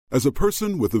As a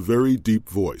person with a very deep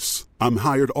voice, I'm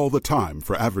hired all the time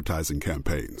for advertising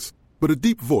campaigns. But a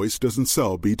deep voice doesn't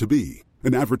sell B2B,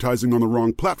 and advertising on the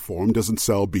wrong platform doesn't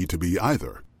sell B2B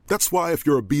either. That's why if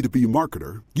you're a B2B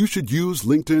marketer, you should use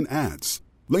LinkedIn ads.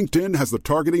 LinkedIn has the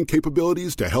targeting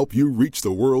capabilities to help you reach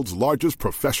the world's largest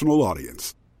professional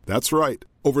audience. That's right,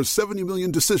 over 70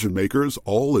 million decision makers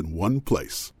all in one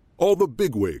place. All the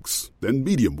big wigs, then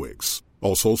medium wigs,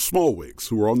 also small wigs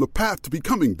who are on the path to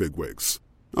becoming big wigs.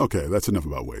 Okay, that's enough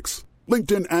about wigs.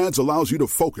 LinkedIn ads allows you to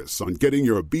focus on getting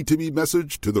your B2B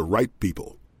message to the right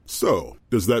people. So,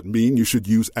 does that mean you should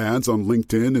use ads on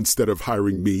LinkedIn instead of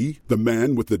hiring me, the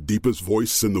man with the deepest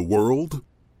voice in the world?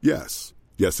 Yes.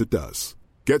 Yes, it does.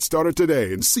 Get started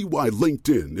today and see why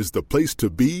LinkedIn is the place to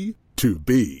be to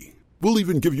be. We'll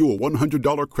even give you a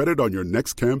 $100 credit on your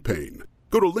next campaign.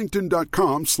 Go to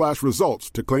linkedin.com/results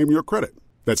to claim your credit.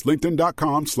 That's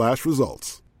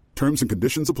linkedin.com/results. Terms and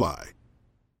conditions apply.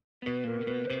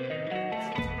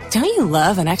 Don't you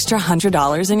love an extra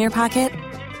 $100 in your pocket?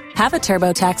 Have a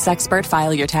TurboTax expert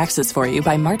file your taxes for you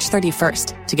by March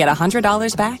 31st to get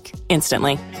 $100 back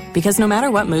instantly. Because no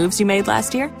matter what moves you made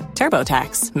last year,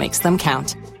 TurboTax makes them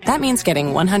count. That means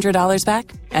getting $100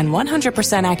 back and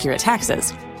 100% accurate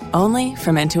taxes only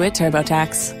from Intuit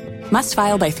TurboTax. Must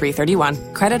file by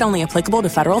 3/31. Credit only applicable to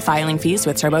federal filing fees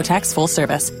with TurboTax full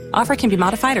service. Offer can be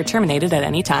modified or terminated at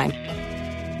any time.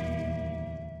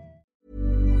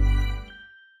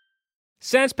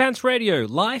 Sans Pants Radio,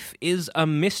 life is a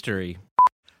mystery.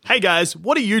 Hey guys,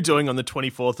 what are you doing on the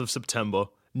 24th of September?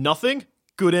 Nothing?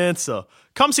 Good answer.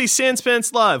 Come see Sans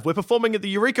Pants live. We're performing at the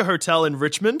Eureka Hotel in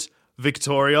Richmond,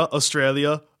 Victoria,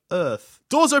 Australia, Earth.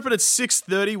 Doors open at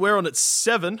 6:30, we're on at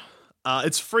 7.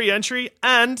 It's free entry,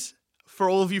 and for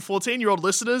all of you 14-year-old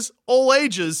listeners, all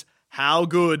ages, how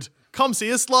good. Come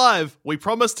see us live. We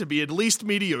promise to be at least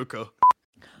mediocre.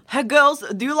 Hey girls,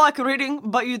 do you like reading,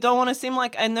 but you don't want to seem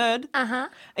like a nerd? Uh-huh.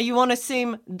 And you want to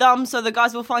seem dumb so the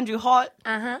guys will find you hot?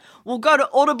 Uh-huh. Well, go to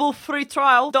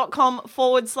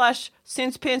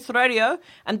audiblefreetrial.com/SensePantsRadio,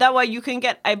 and that way you can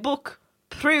get a book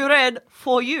pre-read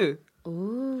for you.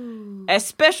 Ooh. A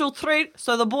special treat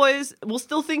so the boys will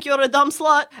still think you're a dumb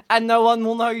slut and no one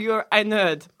will know you're a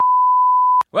nerd.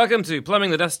 Welcome to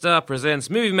Plumbing the Death Star presents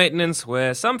Movie Maintenance,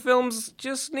 where some films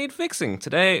just need fixing.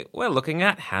 Today, we're looking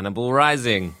at Hannibal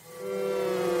Rising.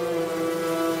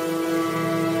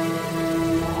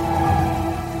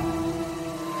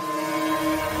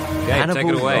 Okay, take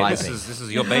it away. Rising. This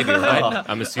is your baby, right?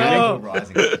 I'm assuming. Hannibal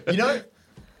Rising. You know,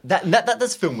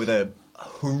 that's a film with a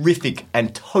horrific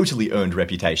and totally earned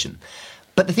reputation.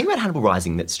 But the thing about Hannibal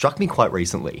Rising that struck me quite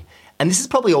recently, and this is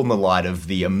probably all in the light of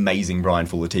the amazing Brian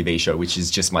Fuller TV show, which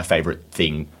is just my favourite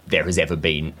thing there has ever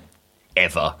been,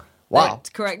 ever. Wow. That's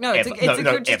correct. No, it's a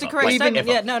correct statement.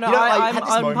 Yeah, no, You know,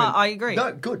 I agree.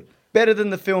 No, good. Better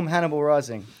than the film Hannibal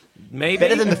Rising. Maybe.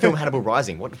 Better than the film Hannibal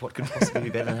Rising. What could possibly be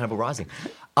better than Hannibal Rising?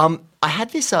 I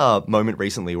had this moment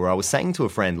recently where I was saying to a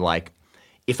friend, like,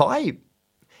 if I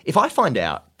find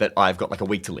out that I've got like a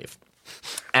week to live,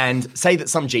 and say that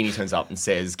some genie turns up and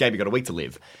says, Gabe, you've got a week to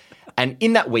live, and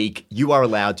in that week you are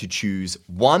allowed to choose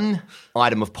one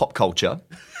item of pop culture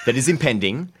that is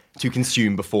impending to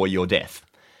consume before your death.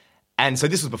 And so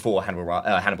this was before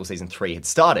Hannibal Season 3 had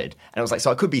started. And it was like,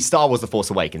 so it could be Star Wars The Force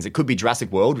Awakens. It could be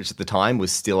Jurassic World, which at the time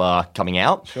was still coming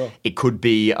out. Sure. It could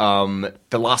be the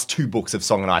last 2 books of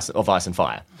Song of Ice and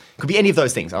Fire. It could be any of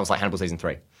those things. I was like, Hannibal Season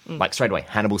 3. Like, straight away,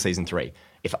 Hannibal Season 3.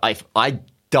 If I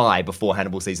die before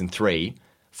Hannibal Season 3,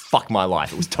 fuck my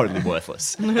life. It was totally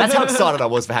worthless. That's how excited I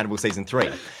was for Hannibal Season 3.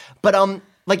 But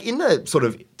like in the sort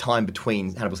of time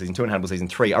between Hannibal Season 2 and Hannibal Season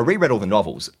 3, I reread all the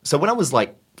novels. So when I was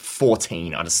like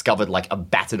 14, I discovered like a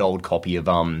battered old copy of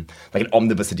like an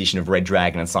omnibus edition of Red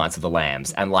Dragon and Silence of the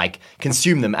Lambs, and like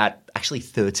consumed them at actually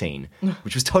 13,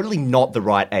 which was totally not the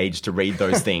right age to read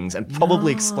those things, and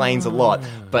probably explains a lot,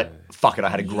 but fuck it, I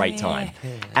had a great time.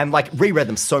 And like reread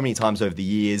them so many times over the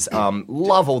years.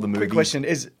 Love all the movies. Quick question,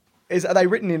 are they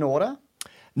written in order?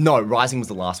 No, Rising was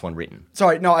the last one written.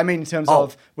 Sorry, no, I mean in terms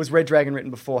of, was Red Dragon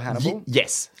written before Hannibal?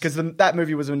 Yes. Because that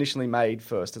movie was initially made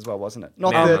first as well, wasn't it?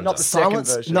 Not the second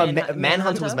version. No,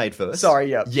 Manhunter was made first.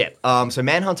 Sorry, yeah. Yeah. So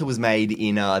Manhunter was made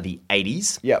in the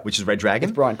 80s, which is Red Dragon.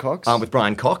 With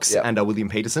Brian Cox. And William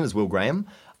Peterson as Will Graham.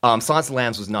 Silence of the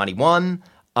Lambs was 91.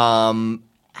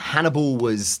 Hannibal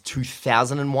was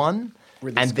 2001.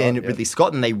 Ridley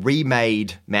Scott, and they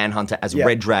remade Manhunter as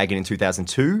Red Dragon in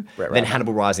 2002. Then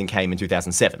Hannibal Rising came in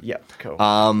 2007. Yeah,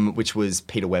 cool. Which was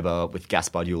Peter Weber with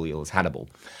Gaspard Ulliel as Hannibal.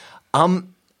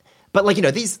 But like, you know,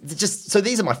 these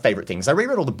are my favorite things. I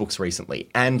reread all the books recently,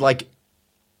 and like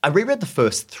I reread the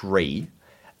first 3,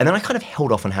 and then I kind of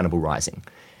held off on Hannibal Rising.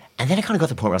 And then I kind of got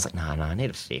to the point where I was like, nah, I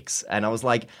need a fix. And I was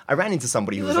like, I ran into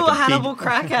somebody who was Little like a Hannibal big...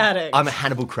 crack addict. I'm a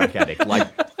Hannibal crack addict. Like,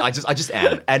 I just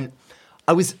am. And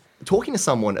I was talking to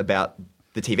someone about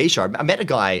the TV show. I met a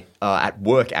guy at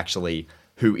work, actually,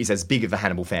 who is as big of a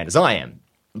Hannibal fan as I am.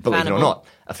 Believe it or not.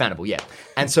 A Fannibal, yeah.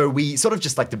 And so we sort of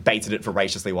just like debated it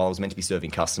voraciously while I was meant to be serving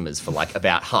customers for like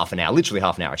about half an hour, literally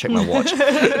half an hour. I checked my watch.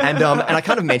 And I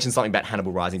kind of mentioned something about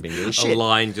Hannibal Rising being really shit. A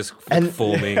line just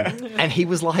forming. And he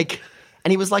was like,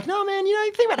 no, man,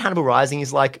 the thing about Hannibal Rising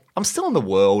is like, I'm still in the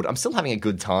world. I'm still having a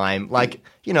good time. Like,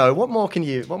 what more can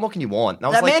you want? And I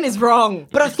was That man is wrong.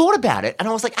 But I thought about it and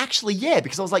I was like, actually, yeah,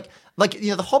 because I was like,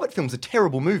 the Hobbit films are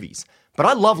terrible movies, but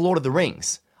I love Lord of the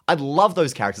Rings. I love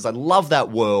those characters. I love that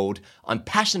world. I'm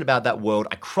passionate about that world.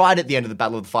 I cried at the end of the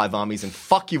Battle of the Five Armies, and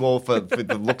fuck you all for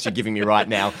the looks you're giving me right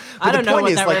now. But I don't know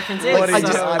what that reference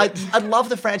is. I love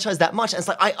the franchise that much. And it's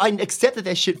like, I accept that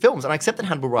they're shit films, and I accept that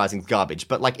Hannibal Rising's garbage,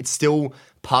 but like, it's still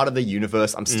part of the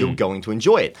universe. I'm still going to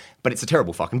enjoy it. But it's a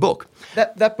terrible fucking book.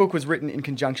 That book was written in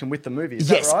conjunction with the movie,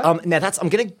 is yes, that right? Now I'm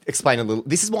going to explain a little.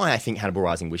 This is why I think Hannibal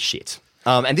Rising was shit.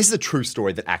 And this is a true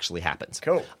story that actually happened.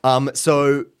 Cool.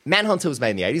 So Manhunter was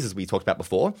made in the 80s, as we talked about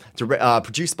before,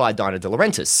 produced by Dino De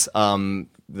Laurentiis,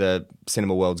 the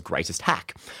cinema world's greatest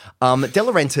hack. De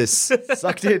Laurentiis...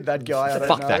 Sucked in, that guy, I don't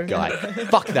Fuck know. that guy.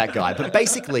 Fuck that guy. But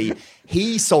basically,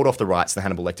 he sold off the rights to the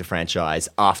Hannibal Lecter franchise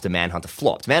after Manhunter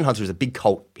flopped. Manhunter is a big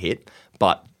cult hit,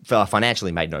 but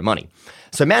financially made no money.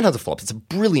 So Manhunter flops. It's a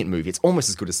brilliant movie. It's almost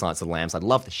as good as Silence of the Lambs. I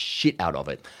love the shit out of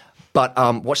it. But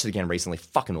watched it again recently.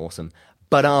 Fucking awesome.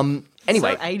 But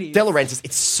anyway, So 80s. De Laurentiis,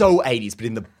 it's so 80s, but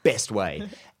in the best way.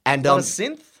 And A lot of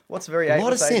synth? What's very 80s? a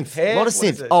lot of synth. A lot of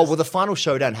synth. Oh, well, the final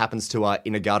showdown happens to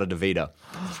Inagata Davida.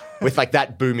 With like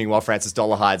that booming while Francis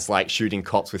Dolarhyde's like shooting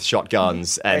cops with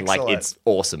shotguns, and like Excellent. it's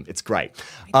awesome. It's great.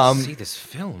 See this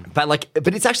film. But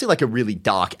it's actually like a really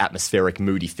dark, atmospheric,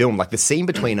 moody film. Like the scene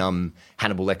between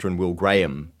Hannibal Lecter and Will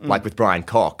Graham, like with Brian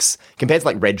Cox, compared to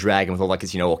like Red Dragon with all like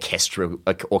this,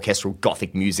 orchestral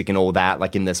gothic music and all that,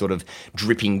 like in the sort of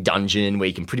dripping dungeon where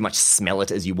you can pretty much smell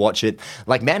it as you watch it.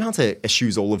 Like Manhunter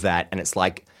eschews all of that, and it's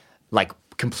like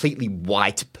completely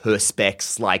white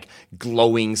perspex, like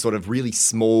glowing, sort of really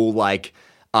small, like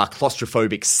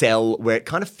claustrophobic cell where it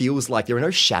kind of feels like there are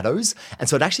no shadows. And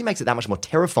so it actually makes it that much more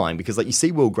terrifying because like you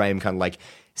see Will Graham kind of like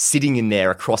sitting in there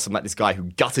across from like this guy who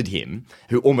gutted him,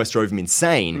 who almost drove him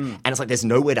insane. And it's like there's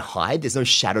nowhere to hide. There's no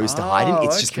shadows to hide in.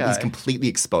 It's just he's completely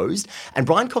exposed. And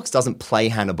Brian Cox doesn't play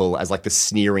Hannibal as like the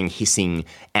sneering, hissing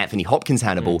Anthony Hopkins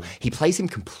Hannibal. He plays him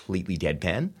completely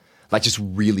deadpan. Like just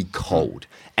really cold,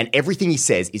 and everything he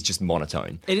says is just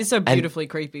monotone. It is so beautifully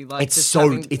creepy. Like It's it's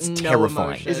no terrifying.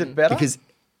 emotion. Is it better? Because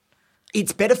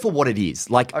it's better for what it is.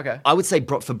 Like I would say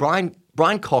for Brian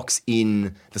Cox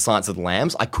in The Silence of the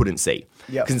Lambs, I couldn't see.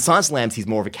 Yep. Because in Silence of the Lambs, he's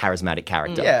more of a charismatic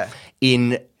character. Yeah.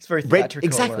 It's very theatrical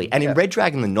exactly. and- And in yeah. Red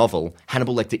Dragon, the novel,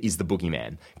 Hannibal Lecter is the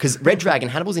boogeyman. Because Red Dragon,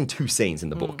 Hannibal's in 2 scenes in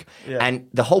the book. Yeah. And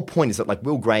the whole point is that like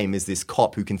Will Graham is this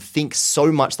cop who can think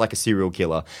so much like a serial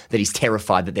killer that he's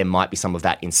terrified that there might be some of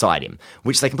that inside him,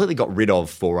 which they completely got rid of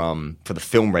for the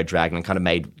film Red Dragon and kind of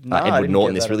made I Edward didn't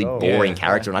Norton get this that really at all. boring Yeah.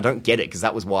 character. And I don't get it because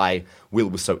that was why Will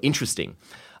was so interesting.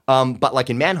 But like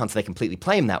in Manhunt, they completely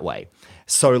play him that way.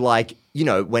 So like,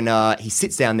 when he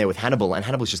sits down there with Hannibal and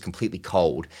Hannibal's just completely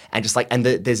cold and just like, and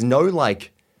there's no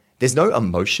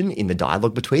emotion in the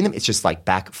dialogue between them. It's just like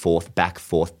back, forth, back,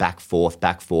 forth, back, forth,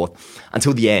 back, forth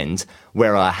until the end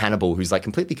where Hannibal, who's like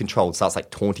completely controlled, starts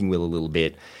like taunting Will a little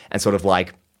bit and sort of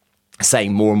like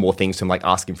saying more and more things to him, like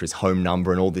asking for his home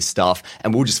number and all this stuff.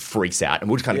 And Will just freaks out.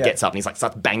 And Will just kind of gets up and he's like,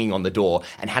 starts banging on the door.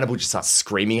 And Hannibal just starts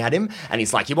screaming at him. And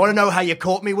he's like, you want to know how you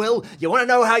caught me, Will? You want to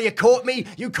know how you caught me?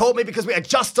 You caught me because we are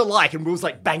just alike. And Will's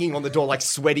like banging on the door, like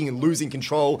sweating and losing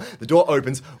control. The door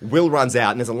opens. Will runs out.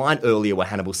 And there's a line earlier where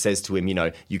Hannibal says to him,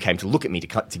 you came to look at me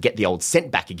to get the old scent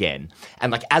back again.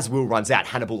 And like, as Will runs out,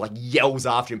 Hannibal like yells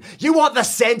after him, you want the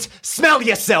scent? Smell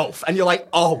yourself. And you're like,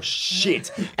 oh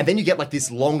shit. And then you get like this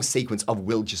long sequence of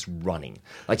Will just running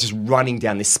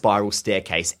down this spiral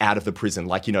staircase out of the prison,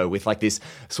 with like this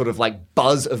sort of like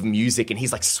buzz of music, and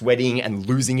he's like sweating and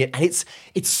losing it, and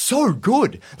it's so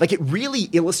good. Like it really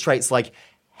illustrates like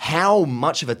how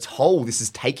much of a toll this is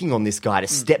taking on this guy to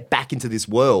step back into this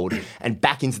world and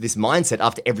back into this mindset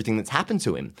after everything that's happened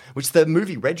to him, which the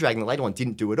movie Red Dragon, the later one,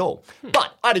 didn't do at all.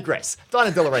 But I digress. Dino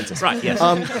De Laurentiis. Right, yes.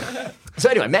 So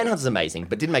anyway, Manhunter's amazing,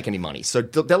 but didn't make any money. So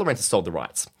De Laurentiis sold the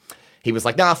rights. he was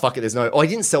like, nah, fuck it, there's no... Oh, he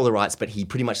didn't sell the rights, but he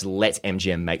pretty much let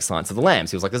MGM make Silence of the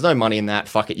Lambs. He was like, there's no money in that,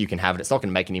 fuck it, you can have it, it's not going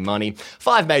to make any money.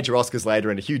 5 major Oscars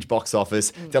later and a huge box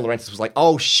office, De Laurentiis was like,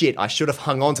 oh shit, I should have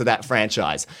hung on to that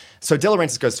franchise. So De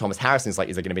Laurentiis goes to Thomas Harris and is like,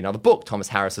 is there going to be another book? Thomas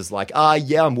Harris is like,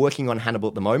 yeah, I'm working on Hannibal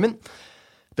at the moment.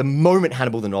 The moment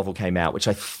Hannibal the novel came out, which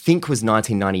I think was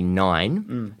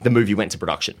 1999, the movie went to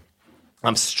production.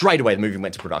 Straight away, the movie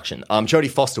went to production. Jodie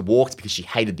Foster walked because she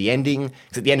hated the ending.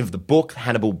 Because at the end of the book,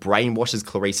 Hannibal brainwashes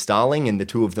Clarice Starling, and the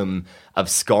two of them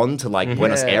abscond to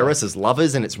Buenos Aires as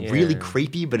lovers, and it's really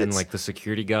creepy. But and it's the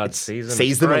security guard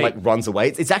sees them and runs away.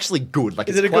 It's actually good.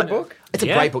 Is it a good book? It's a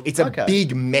great book. It's a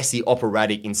big, messy,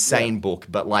 operatic, insane book.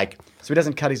 But so he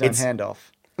doesn't cut his own hand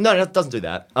off. No, it doesn't do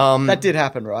that. That did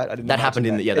happen, right? That happened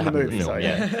in the movie. Sorry.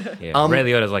 Yeah. Ray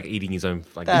Liotta's eating his own.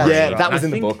 That was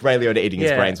in the book. Ray Liotta eating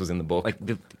his brains was in the book.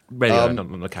 Ray Liotta,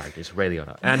 not the characters. Ray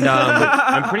Liotta, and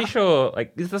I'm pretty sure.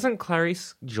 Doesn't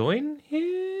Clarice join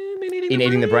him in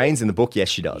eating the brains in the book? Yes,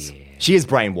 she does. Yeah. She is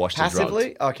brainwashed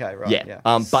passively. Okay, right. Yeah.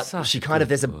 But she kind of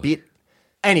there's a bit.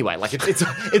 Anyway,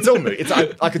 it's all moot.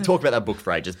 I could talk about that book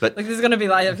for ages, but this is gonna be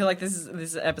I feel like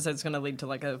this episode's gonna lead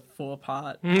to a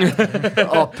 4-part.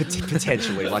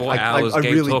 Potentially. 4 hours. I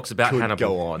really talks about could Hannibal.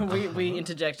 Go on. We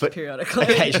interject periodically,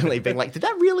 occasionally being like, did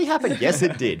that really happen? Yes,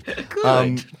 it did.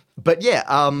 Good.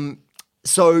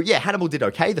 So Hannibal did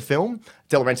okay, the film.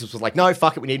 De Laurentiis was like, no,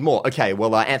 fuck it, we need more. Okay,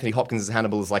 well, Anthony Hopkins as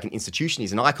Hannibal is like an institution,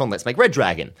 he's an icon, let's make Red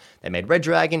Dragon. They made Red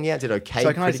Dragon, did okay.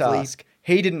 So can I just ask,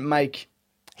 he didn't make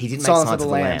Silence of the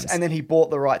Lambs, and then he bought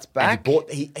the rights back. Bought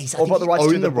the rights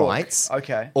to the rights.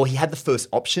 Okay, or he had the first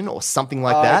option, or something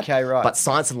like that. Okay, right. But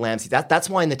Silence of the Lambs, that's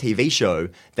why in the TV show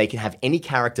they can have any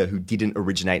character who didn't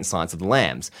originate in Silence of the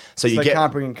Lambs. So you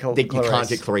can't bring in Clarice. You can't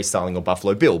get Clarice Starling or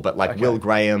Buffalo Bill, but Will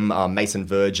Graham, Mason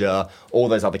Verger, all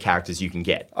those other characters you can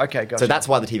get. Okay, gotcha. So that's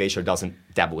why the TV show doesn't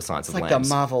dabble with Silence of the Lambs. Like the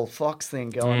Marvel Fox thing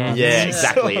going on. Yeah,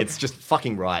 exactly. It's just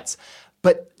fucking rights.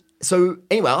 But so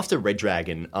anyway, after Red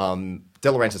Dragon, De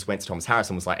Laurentiis went to Thomas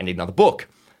Harris and was like, I need another book.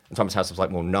 And Thomas Harris was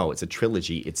like, well, no, it's a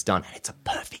trilogy. It's done. And it's a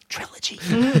perfect trilogy.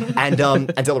 and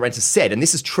De Laurentiis said, and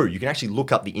this is true, you can actually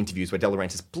look up the interviews where De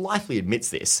Laurentiis blithely admits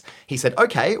this. He said,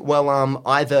 okay, well,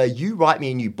 either you write me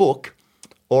a new book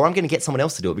or I'm going to get someone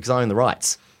else to do it because I own the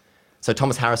rights. So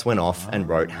Thomas Harris went off and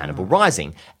wrote Hannibal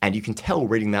Rising. And you can tell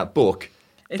reading that book.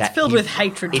 It's filled with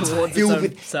hatred towards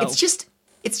itself.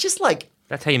 It's just like,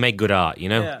 that's how you make good art,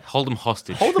 Yeah. Hold them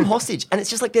hostage. Hold them hostage. And it's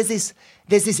just like there's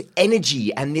this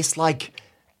energy and this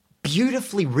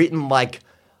beautifully written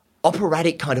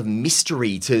operatic kind of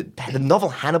mystery to the novel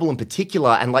Hannibal in particular,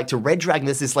 and to Red Dragon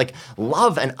there's this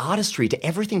love and artistry to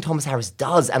everything Thomas Harris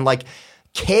does, and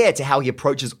care to how he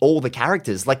approaches all the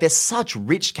characters. They're such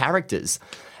rich characters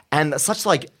and such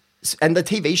and the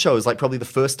TV show is probably the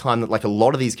first time that a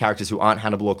lot of these characters who aren't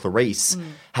Hannibal or Clarice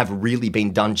have really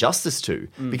been done justice to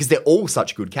because they're all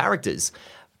such good characters.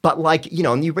 But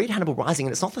and you read Hannibal Rising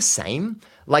and it's not the same.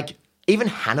 Even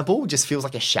Hannibal just feels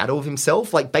like a shadow of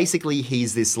himself. Basically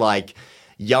he's this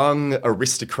young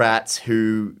aristocrat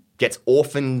who gets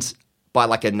orphaned by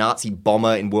a Nazi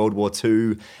bomber in World War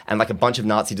II, and a bunch of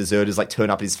Nazi deserters turn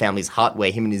up at his family's hut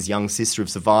where him and his young sister have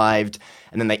survived,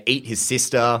 and then they eat his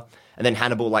sister. And then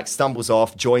Hannibal stumbles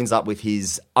off, joins up with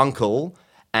his uncle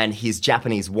and his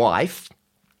Japanese wife.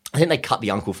 I think they cut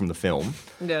the uncle from the film.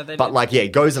 Yeah, they did.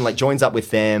 But goes and joins up with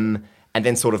them and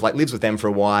then sort of lives with them for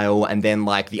a while. And then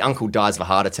the uncle dies of a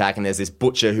heart attack, and there's this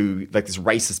butcher who, this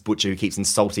racist butcher who keeps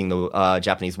insulting the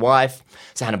Japanese wife.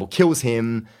 So Hannibal kills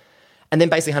him. And then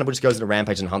basically Hannibal just goes on a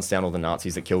rampage and hunts down all the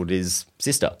Nazis that killed his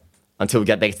sister. Until we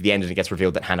get back to the end and it gets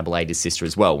revealed that Hannibal ate his sister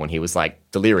as well when he was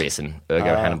delirious, and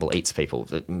ergo Hannibal eats people.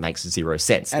 It makes zero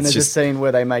sense. And there's a scene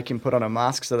where they make him put on a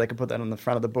mask so they can put that on the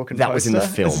front of the book and that was in the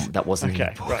film. That wasn't in the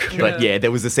book. Right. But yeah,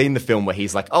 there was a scene in the film where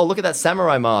he's like, oh, look at that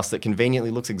samurai mask that conveniently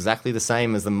looks exactly the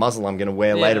same as the muzzle I'm going to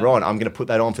wear later on. I'm going to put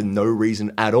that on for no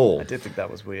reason at all. I did think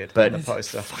that was weird. But the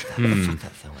poster.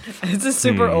 It's a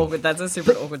super awkward. That's a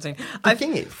super awkward scene. The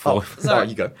thing is, sorry,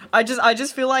 you go. I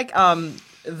just feel like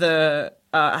the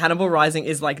Hannibal Rising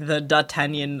is the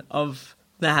D'Artagnan of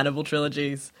the Hannibal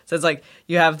trilogies. So it's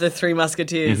you have the Three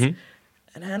Musketeers,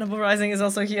 and Hannibal Rising is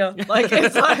also here.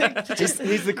 It's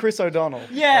he's the Chris O'Donnell.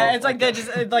 Yeah, it's they're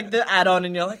just the add-on,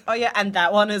 and you're like, oh yeah, and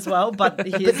that one as well. But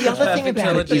here's the other thing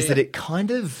about it is that it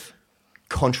kind of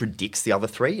contradicts the other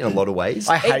three in a lot of ways.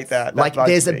 I hate that.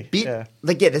 There's a bit,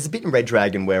 there's a bit in Red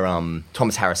Dragon where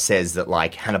Thomas Harris says that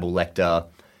Hannibal Lecter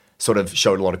sort of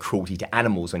showed a lot of cruelty to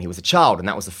animals when he was a child, and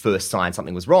that was the first sign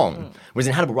something was wrong. Whereas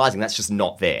in Hannibal Rising, that's just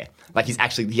not there. He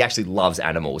actually loves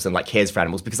animals and cares for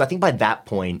animals, because I think by that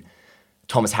point,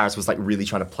 Thomas Harris was like really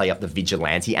trying to play up the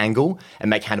vigilante angle and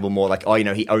make Hannibal more like, oh, you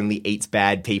know, he only eats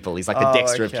bad people. He's like the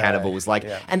Dexter of cannibals. Like,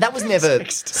 and that was never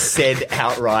said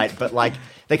outright, but like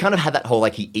they kind of had that whole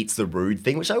like he eats the rude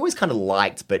thing, which I always kind of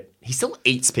liked, but he still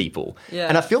eats people. Yeah.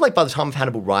 And I feel like by the time of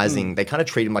Hannibal Rising, they kind of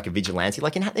treat him like a vigilante.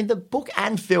 Like in the book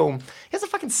and film, he has a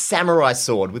fucking samurai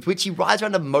sword with which he rides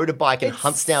around a motorbike and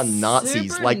hunts down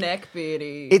Nazis. Super like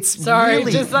neckbeardy. It's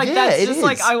really, just like that's just is.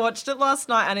 like I watched it last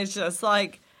night and it's just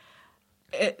like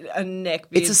a neckbeard.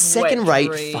 It's a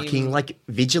second-rate fucking like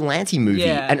vigilante movie,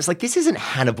 and it's like this isn't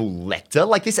Hannibal Lecter,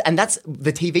 like this, and that's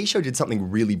the TV show did something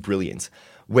really brilliant.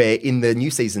 Where in the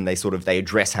new season they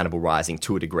address Hannibal Rising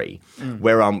to a degree,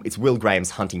 where it's Will Graham's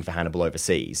hunting for Hannibal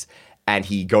overseas, and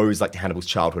he goes like to Hannibal's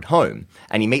childhood home,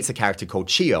 and he meets a character called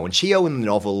Chiyo, and Chiyo in the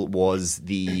novel was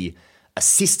the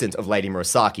assistant of Lady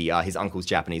Murasaki, his uncle's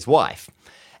Japanese wife,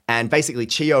 and basically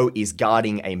Chiyo is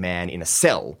guarding a man in a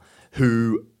cell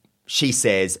who she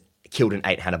says killed and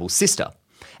ate Hannibal's sister.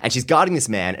 And she's guarding this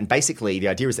man, and basically the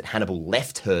idea is that Hannibal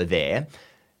left her there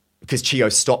because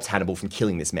Chiyo stopped Hannibal from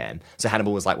killing this man. So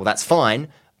Hannibal was like, well, that's fine,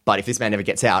 but if this man never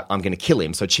gets out, I'm going to kill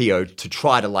him. So Chiyo, to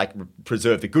try to like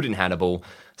preserve the good in Hannibal,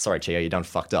 sorry Chiyo, you done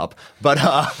fucked up, but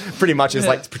pretty much is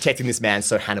like protecting this man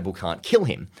so Hannibal can't kill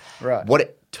him. Right. What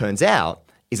it turns out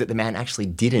is that the man actually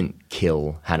didn't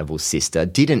kill Hannibal's sister,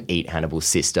 didn't eat Hannibal's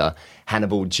sister.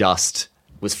 Hannibal just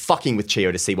was fucking with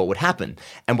Chiyo to see what would happen.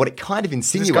 And what it kind of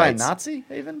insinuates... Is this guy a Nazi,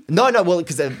 even? No, well,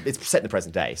 because it's set in the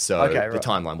present day, so the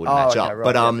timeline wouldn't match up.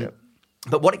 Right,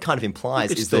 but what it kind of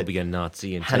implies is still that... be a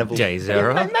Nazi in Hannibal, today's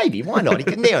era. Maybe, why not? He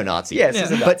could neo-Nazi.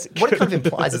 Yes, But what it kind of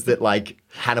implies is that, like,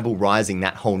 Hannibal Rising,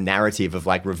 that whole narrative of,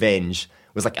 like, revenge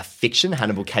was like a fiction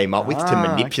Hannibal came up with to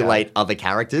manipulate other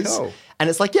characters. Cool. And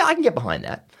it's like, yeah, I can get behind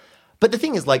that. But the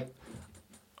thing is, like,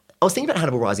 I was thinking about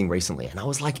Hannibal Rising recently, and I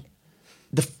was like,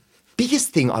 the biggest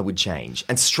thing I would change,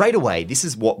 and straight away, this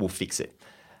is what will fix it.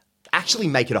 Actually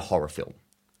make it a horror film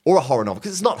or a horror novel,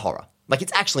 because it's not horror. Like,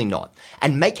 it's actually not.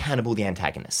 And make Hannibal the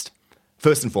antagonist,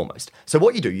 first and foremost. So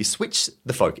what you do, you switch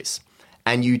the focus,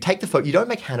 and you take the focus. You don't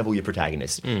make Hannibal your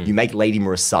protagonist. You make Lady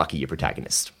Murasaki your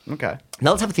protagonist. Okay.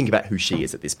 Now let's have a think about who she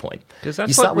is at this point. Because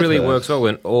that's what really works well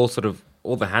when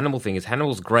all the Hannibal thing is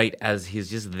Hannibal's great as he's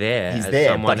just there. He's as there,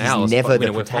 someone but he's else. never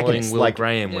the we're protagonist. following Will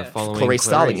Graham, we're following Clarice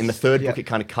Starling. In the third book, it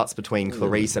kind of cuts between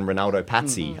Clarice and Ronaldo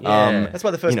Pazzi. That's why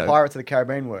the first Pirates of the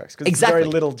Caribbean works. Because it's very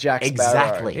little Jack Sparrow.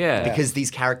 Exactly. Yeah. Because these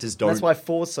characters don't... That's why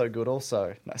 4's so good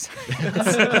also. No,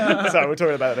 sorry, we're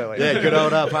talking about it earlier. Yeah, good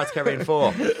old Pirates of the Caribbean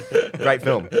 4. Great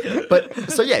film. But,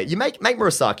 so yeah, you make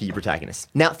Murasaki your protagonist.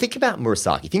 Now, think about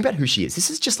Murasaki. Think about who she is. This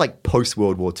is just like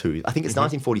post-World War II. I think it's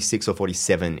 1946 or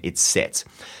 47 it's set.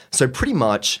 So pretty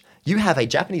much, you have a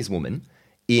Japanese woman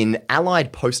in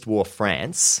Allied post-war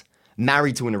France,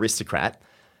 married to an aristocrat,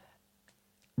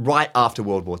 right after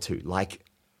World War II. Like,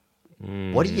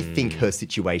 what do you think her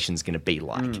situation's going to be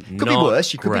like? Could be worse.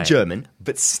 She could be German,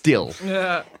 but still,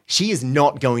 she is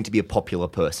not going to be a popular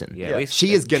person. Yeah,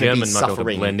 she is going to be German might be able to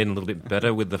suffering. blend in a little bit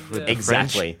better with the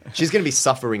Exactly. She's going to be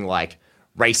suffering like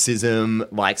racism,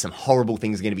 like some horrible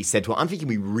things are going to be said to her. I'm thinking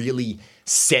we really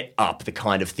set up the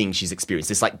kind of thing she's experienced,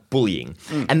 this like bullying.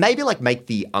 And maybe like make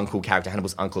the uncle character,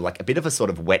 Hannibal's uncle, like a bit of a sort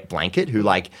of wet blanket who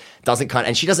like doesn't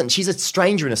and she's a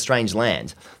stranger in a strange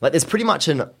land. Like there's pretty much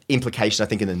an implication, I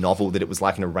think, in the novel that it was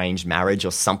like an arranged marriage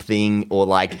or something, or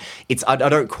like I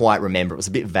don't quite remember. It was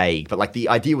a bit vague, but like the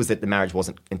idea was that the marriage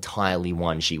wasn't entirely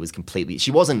one. She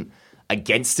wasn't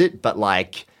against it, but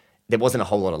like there wasn't a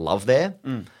whole lot of love there.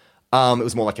 It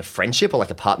was more like a friendship or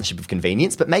like a partnership of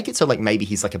convenience, but make it so like maybe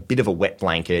he's like a bit of a wet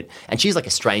blanket and she's like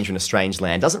a stranger in a strange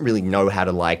land, doesn't really know how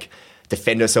to like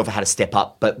defend herself or how to step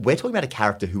up. But we're talking about a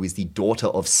character who is the daughter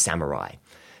of samurai.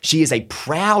 She is a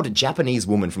proud Japanese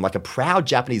woman from like a proud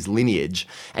Japanese lineage,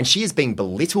 and she is being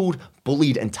belittled,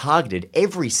 bullied, and targeted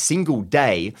every single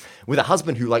day with a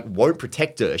husband who like won't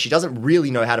protect her. She doesn't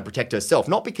really know how to protect herself,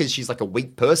 not because she's like a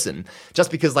weak person, just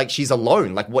because like she's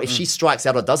alone. Like what if she strikes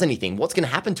out or does anything, what's going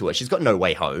to happen to her? She's got no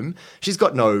way home. She's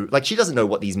got no, like she doesn't know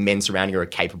what these men surrounding her are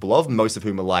capable of, most of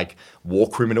whom are like war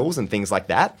criminals and things like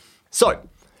that. So,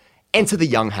 enter the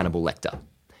young Hannibal Lecter.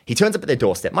 He turns up at their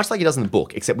doorstep, much like he does in the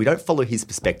book, except we don't follow his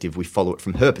perspective, we follow it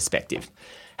from her perspective.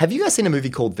 Have you guys seen a movie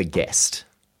called The Guest?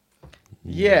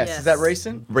 Yes. Is that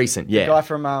recent? Recent, yeah. The guy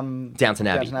from Downton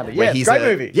Abbey. Yeah, great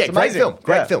movie. Yeah, it's great amazing. film.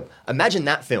 Great film. Imagine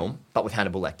that film, but with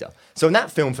Hannibal Lecter. So in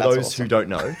that film, for those who don't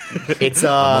know, it's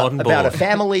about a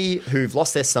family who've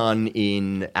lost their son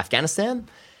in Afghanistan,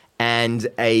 and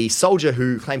a soldier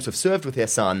who claims to have served with their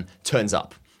son turns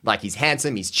up. Like, he's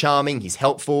handsome, he's charming, he's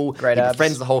helpful, great he abs.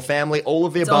 befriends the whole family, all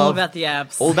of the It's above. all about the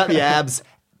abs. All about the abs,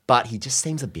 but he just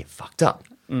seems a bit fucked up.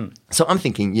 So I'm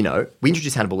thinking, we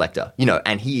introduce Hannibal Lecter,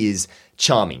 and he is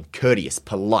charming, courteous,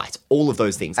 polite, all of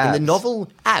those things. In the novel,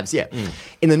 abs, yeah.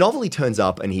 In the novel, he turns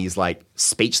up and he's like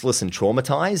speechless and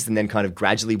traumatized and then kind of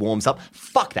gradually warms up.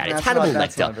 Fuck that. It's Hannibal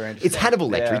Lecter. It's Hannibal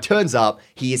Lecter. Yeah. He turns up,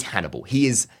 he is Hannibal. He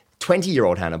is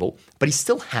 20-year-old Hannibal, but he's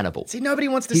still Hannibal. See, nobody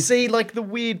wants to see like the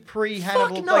weird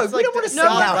pre-Hannibal. Fuck no, we don't want to see No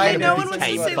how Hannibal one wants to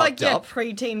became see like fucked up.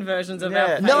 preteen versions of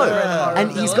Yeah. our No, favorite horror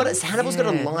and Hannibal's got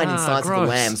a Yeah, line in Silence of the gross.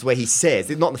 Lambs where he says,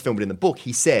 not in the film but in the book,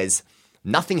 he says,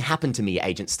 "Nothing happened to me,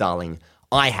 Agent Starling.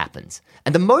 I happened."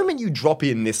 And the moment you drop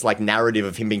in this like narrative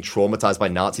of him being traumatized by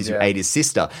Nazis who ate his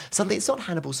sister, suddenly it's not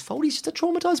Hannibal's fault. He's just a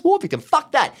traumatized war victim.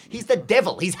 Fuck that. He's the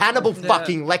devil. He's Hannibal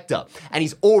fucking Lecter, and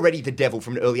he's already the devil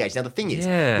from an early age. Now the thing is,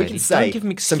 we can say don't give him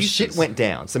some excuses. shit went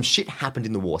down, some shit happened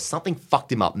in the war, something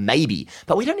fucked him up, maybe,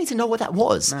 but we don't need to know what that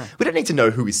was. We don't need to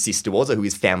know who his sister was or who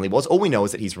his family was. All we know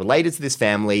is that he's related to this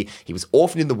family. He was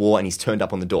orphaned in the war, and he's turned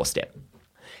up on the doorstep.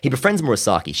 He befriends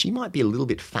Murasaki. She might be a little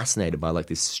bit fascinated by like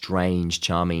this strange,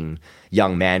 charming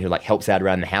young man who like helps out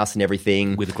around the house and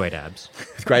everything. With great abs.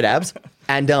 With great abs.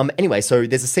 And anyway, so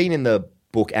there's a scene in the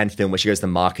book and film where she goes to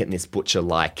the market and this butcher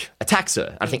like attacks her.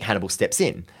 And I think Hannibal steps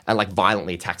in and like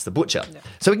violently attacks the butcher.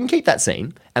 So we can keep that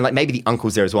scene. And like maybe the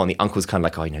uncle's there as well. And the uncle's kind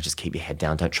of like, just keep your head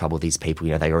down. Don't trouble these people.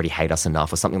 They already hate us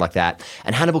enough or something like that.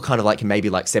 And Hannibal kind of like can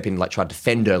maybe like step in and like try to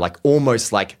defend her, like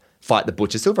almost like fight the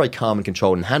butcher, still very calm and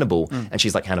controlled in Hannibal. And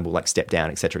she's like, Hannibal, like step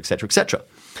down, etc., etc., etc.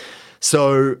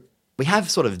 So we have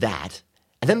sort of that.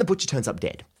 And then the butcher turns up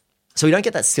dead. So we don't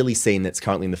get that silly scene that's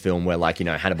currently in the film where like,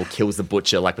 Hannibal kills the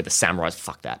butcher like with the samurais.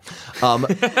 Fuck that.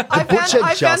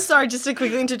 Sorry, just to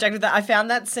quickly interject with that. I found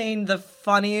that scene the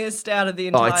funniest out of the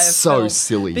entire film. it's so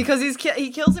silly. Because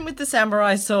he kills him with the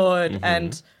samurai sword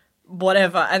and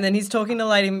whatever. And then he's talking to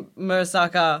Lady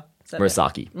Murasaki.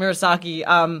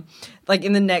 Like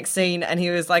in the next scene, and he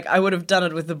was like, "I would have done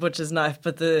it with the butcher's knife,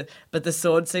 but the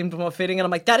sword seemed more fitting." And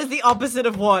I'm like, that is the opposite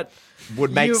of what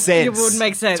would make sense. It would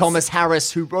make sense. Thomas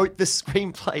Harris, who wrote the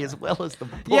screenplay as well as the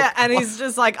book. Yeah, and he's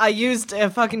just like, I used a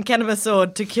fucking Kenema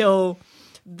sword to kill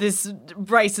this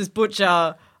racist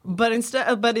butcher. But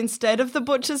instead of the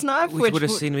butcher's knife, Which would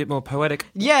have seemed a bit more poetic.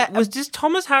 Yeah. Was just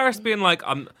Thomas Harris being like,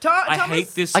 I hate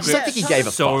this I script just don't think he gave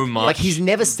a so fuck. much. Like he's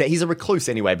never said, he's a recluse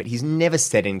anyway, but he's never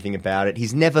said anything about it.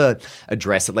 He's never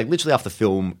addressed it. Like literally after the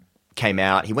film came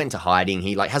out, he went into hiding.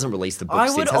 He like hasn't released the book I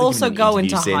since. would Hasn't also given an go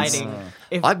into interview since. hiding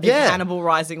if Yeah. Hannibal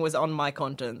Rising was on my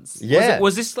contents. Yeah.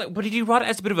 Was this like, but did you write it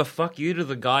as a bit of a fuck you to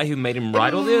the guy who made him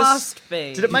write all this? Must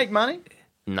be. Did it make money?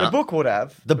 No. The book would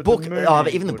have. The but book, movie but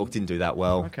even the wouldn't. book didn't do that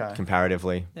well Okay.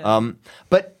 comparatively.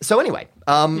 But so anyway,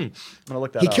 I'm gonna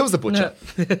look that he up. kills the butcher.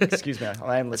 Excuse me,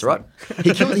 I am That's listening.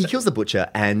 right. He kills the butcher,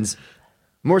 and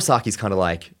Murasaki's kind of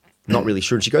like not really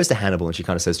sure. And she goes to Hannibal and she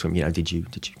kind of says to him, did you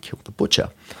kill the butcher?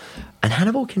 And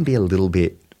Hannibal can be a little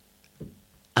bit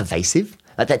evasive,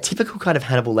 like that typical kind of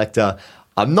Hannibal Lecter.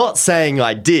 I'm not saying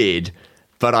I did,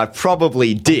 but I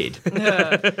probably did.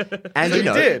 And you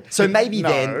did? So maybe No.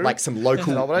 then like some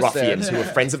local Not what I ruffians said. who are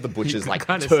friends of the butchers like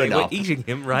Kind of turn say up. we're eating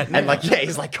him right now. And like,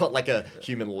 he's like got like a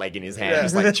human leg in his hand.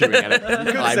 He's like chewing at it.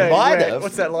 Could I say, might wait, have.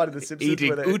 What's that line of The Simpsons? Eating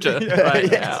where they- Uta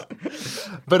right now.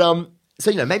 But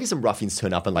so maybe some ruffians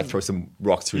turn up and like throw some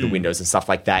rocks through the windows and stuff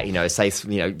like that. Say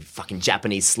fucking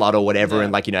Japanese slut or whatever,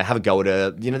 and like have a go at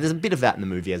her. There's a bit of that in the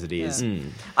movie as it is.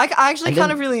 I actually And kind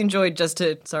then- of really enjoyed, just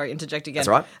to interject again. That's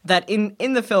right. That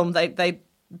in the film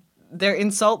their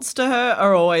insults to her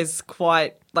are always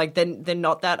quite like they're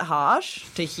not that harsh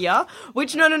to hear.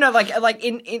 Which no like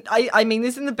I mean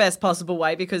this in the best possible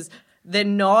way, because they're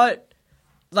not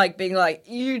like being like,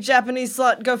 you Japanese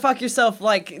slut, go fuck yourself.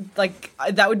 Like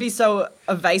that would be so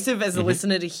evasive as a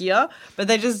listener to hear. But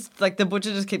they just like the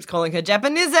butcher just keeps calling her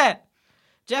Japanese. And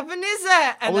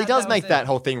Well, he does was make it. that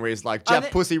whole thing where he's like,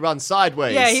 Jap pussy runs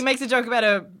sideways. Yeah, he makes a joke about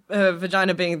her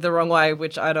vagina being the wrong way,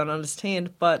 which I don't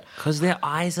understand. But Because their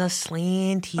eyes are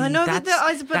slanty. I know that their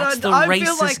eyes, but that's the I racist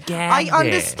feel like gag I there.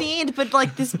 understand. But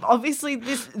like this, obviously,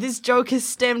 this joke has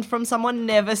stemmed from someone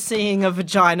never seeing a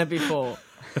vagina before.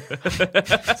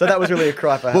 So that was really a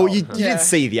cry for help. Well, you Yeah. did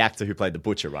see the actor who played the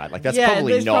butcher, right? Like that's Yeah,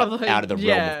 probably there's not probably- out of the realm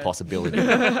yeah. of possibility,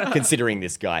 considering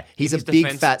this guy. He's a his big,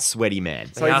 defense- fat, sweaty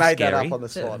man. so he They are made that scary. up on the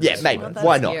spot. Yeah, maybe. Not that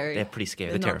Why not? scary. They're pretty scary.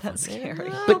 They're They're not terrifying. that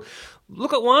scary. But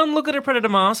look at one. Look at a predator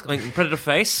mask. Predator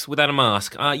face without a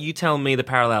mask. You tell me the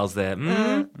parallels there. All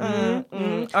right,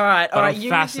 But all right. I'm You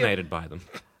fascinated by them.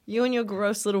 You and your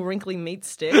gross little wrinkly meat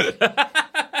stick.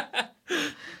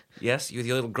 Yes, you with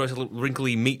your little gross little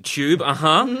wrinkly meat tube.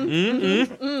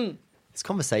 This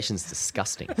conversation's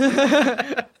disgusting.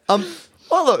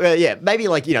 Well, look, yeah, maybe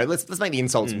like let's make the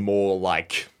insults more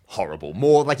like horrible,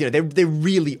 more like, they're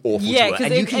really awful Yeah, to her. 'cause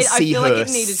And you can I see feel her like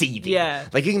it needed- seething. yeah.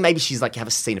 Like, you can maybe she's like, have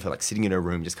a scene of her like sitting in her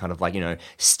room, just kind of like,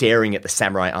 staring at the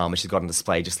samurai armor she's got on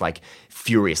display, just like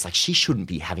furious. Like, she shouldn't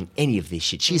be having any of this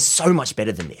shit. She is so much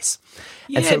better than this.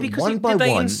 And so because one by did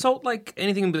they one, insult like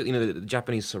anything but the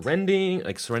Japanese surrendering,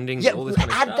 yeah, all this kind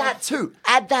of add stuff?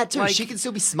 Add that too. Like- she can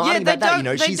still be Yeah, smarting they about that.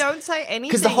 don't. They She's don't say anything.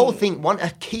 because the whole thing, a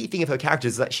key thing of her character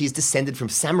is that she's descended from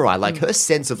samurai. Like her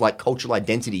sense of like cultural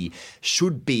identity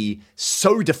should be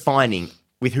so defining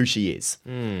with who she is.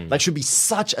 Like should be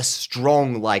such a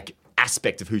strong like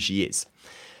aspect of who she is.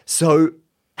 So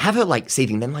have her like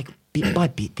seething. Then like bit by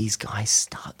bit, these guys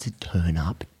start to turn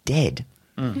up dead.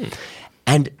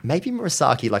 And maybe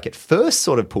Murasaki, like at first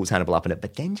sort of pulls Hannibal up in it,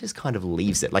 but then just kind of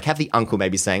leaves it. Like have the uncle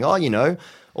maybe saying, oh,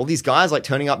 all these guys like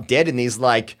turning up dead in these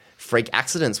like freak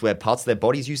accidents where parts of their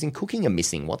bodies used in cooking are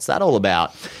missing. What's that all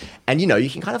about? And, you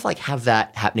can kind of like have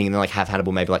that happening and then like have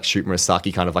Hannibal maybe like shoot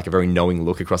Murasaki kind of like a very knowing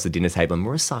look across the dinner table. And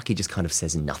Murasaki just kind of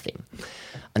says nothing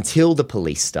until the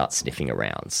police start sniffing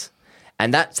around.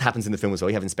 And that happens in the film as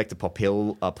well. You have Inspector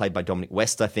Popill, played by Dominic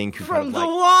West, I think. Who From kind of, The like,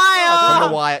 Wire! From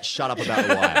The Wire. Shut up about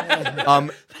The Wire.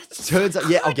 Turns up,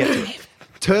 yeah, I'll get to it.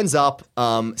 Turns up,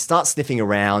 starts sniffing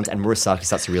around, and Murasaki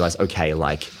starts to realize, okay,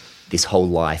 like, this whole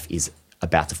life is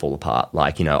about to fall apart.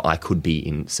 Like, I could be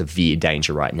in severe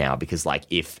danger right now because, like,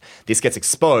 if this gets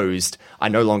exposed, I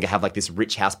no longer have, like, this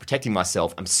rich house protecting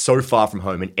myself. I'm so far from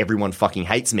home and everyone fucking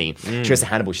hates me. She goes to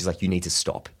Hannibal. She's like, you need to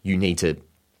stop. You need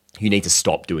to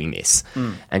stop doing this.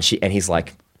 And he's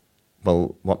like,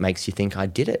 well, what makes you think I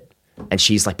did it? And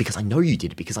she's like, because I know you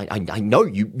did it. Because I know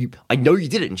I know you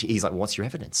did it. And he's like, well, what's your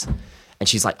evidence? And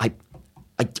she's like,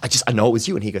 I know it was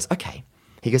you. And he goes, okay.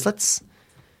 He goes, let's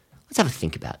have a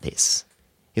think about this.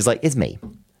 He's like, it's me,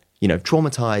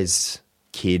 traumatized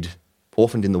kid,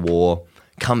 orphaned in the war,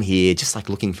 come here, just like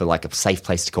looking for like a safe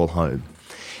place to call home.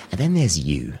 And then there's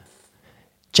you,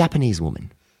 Japanese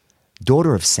woman,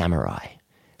 daughter of samurai,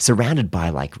 surrounded by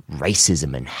like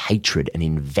racism and hatred and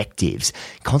invectives,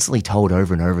 constantly told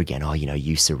over and over again, oh,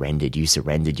 you surrendered,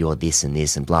 you're this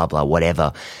and blah, blah,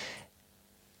 whatever.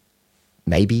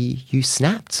 Maybe you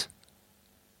snapped.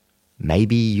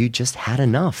 Maybe you just had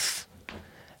enough.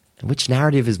 Which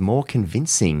narrative is more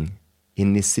convincing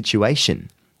in this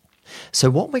situation? So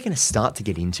what we're going to start to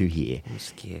get into here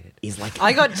is like...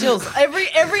 I got chills. Every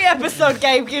episode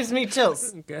Gabe gives me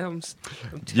chills.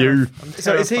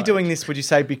 So is he doing this, would you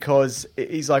say, because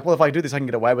he's like, well, if I do this, I can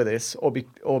get away with this,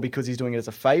 or because he's doing it as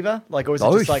a favor? Like, or is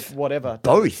it just like, whatever?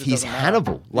 Both. He's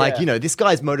Hannibal. Like, Yeah. this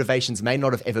guy's motivations may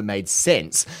not have ever made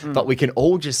sense, but we can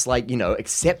all just like,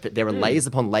 accept that there are layers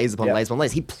upon layers upon layers upon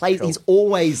layers. He plays, he's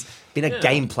always been a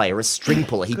game player, a string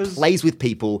puller. He plays with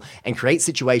people and creates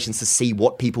situations to see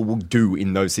what people will do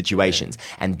in those situations.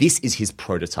 And this is his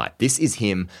prototype. This is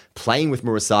him playing with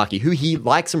Murasaki, who he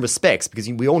likes and respects, because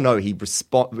we all know he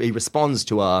responds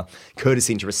to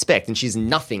courtesy and to respect, and she's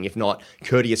nothing if not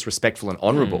courteous, respectful, and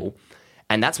honorable.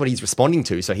 And that's what he's responding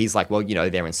to. So he's like, well,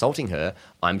 they're insulting her.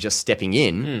 I'm just stepping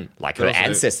in like her also,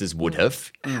 ancestors would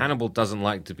have. Hannibal doesn't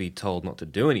like to be told not to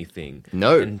do anything.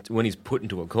 No. And when he's put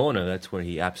into a corner, that's when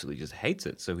he absolutely just hates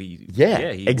it. So he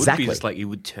exactly. would be just like, he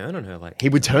would turn on her. Like He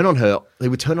would turn on her. He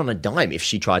would turn on a dime if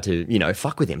she tried to,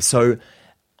 fuck with him. So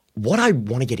what I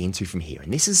want to get into from here,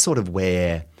 and this is sort of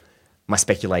where my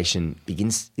speculation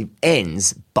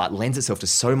ends, but lends itself to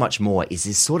so much more, is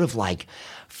this sort of like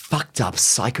fucked up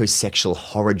psychosexual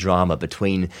horror drama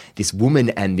between this woman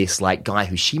and this like guy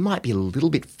who she might be a little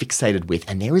bit fixated with,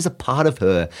 and there is a part of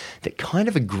her that kind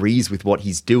of agrees with what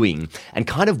he's doing and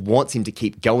kind of wants him to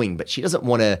keep going, but she doesn't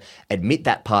want to admit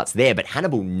that part's there, but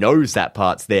Hannibal knows that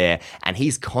part's there, and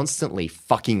he's constantly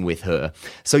fucking with her.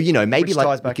 So, maybe Which like...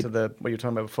 ties back to what you were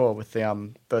talking about before with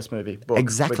the first movie book.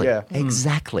 Exactly. But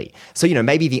Exactly. So,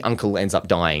 maybe the uncle ends up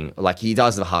dying. Like, he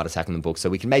dies of a heart attack in the book, so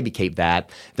we can maybe keep that.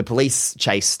 The police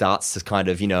chase starts to kind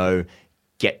of,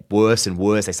 get worse and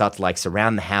worse. They start to, like,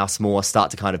 surround the house more, start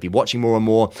to kind of be watching more and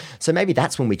more. So maybe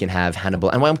that's when we can have Hannibal.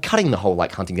 And I'm cutting the whole,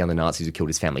 like, hunting down the Nazis who killed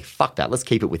his family. Fuck that. Let's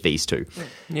keep it with these two.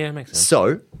 yeah, it makes sense.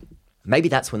 So maybe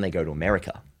that's when they go to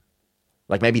America.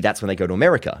 Like, maybe that's when they go to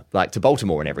America, like, to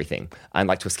Baltimore and everything, and,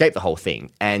 like, to escape the whole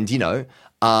thing. And,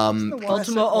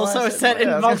 Baltimore also set in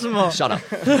Baltimore. Shut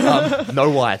up. No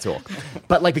wire talk.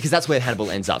 But, like, because that's where Hannibal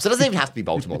ends up. So it doesn't even have to be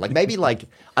Baltimore. Like, maybe, like,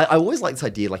 I always like this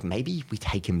idea, like, maybe we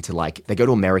take him to, like, they go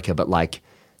to America, but, like,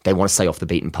 they want to stay off the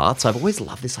beaten path. So I've always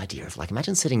loved this idea of, like,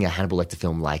 imagine setting a Hannibal Lecter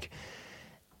film, like,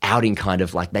 out in kind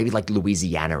of like maybe like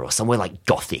Louisiana or somewhere like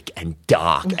gothic and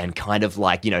dark and kind of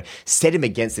like, set him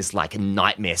against this like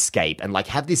nightmare scape and like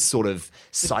have this sort of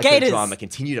psychodrama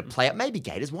continue to play out. Maybe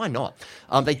gators, why not?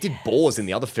 They did boars in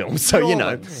the other films, so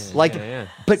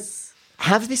but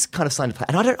have this kind of sign to play.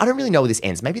 And I don't really know where this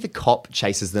ends. Maybe the cop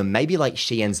chases them. Maybe like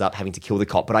she ends up having to kill the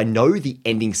cop. But I know the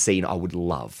ending scene I would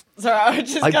love. Sorry, I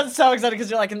just got so excited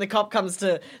because you're like, and the cop comes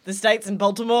to the States in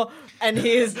Baltimore and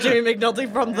here's Jimmy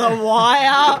McNulty from The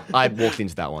Wire. I walked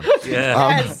into that one.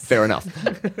 Yeah. Fair enough.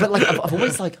 But like, I've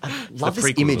always like, I love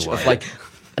this image of like,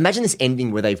 imagine this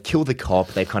ending where they've killed the cop,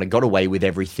 they've kind of got away with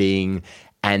everything,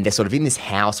 and they're sort of in this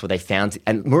house where they found,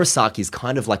 and Murasaki is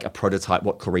kind of like a prototype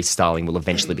what Clarice Starling will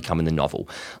eventually become in the novel,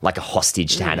 like a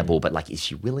hostage to Hannibal, but like, is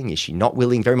she willing? Is she not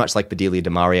willing? Very much like Bedelia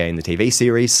du Maurier in the TV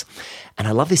series. And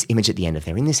I love this image at the end of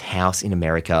they're in this house in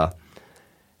America,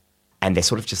 and they're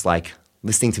sort of just like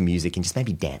listening to music and just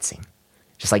maybe dancing.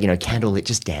 Just like, candlelit,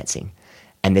 just dancing.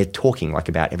 And they're talking like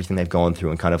about everything they've gone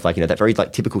through and kind of like, that very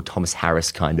like typical Thomas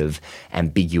Harris kind of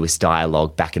ambiguous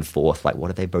dialogue back and forth. Like, what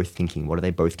are they both thinking? What are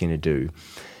they both going to do?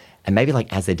 And maybe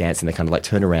like as they're dancing, they kind of like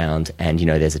turn around and,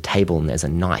 there's a table and there's a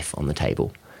knife on the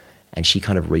table. And she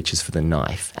kind of reaches for the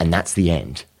knife and that's the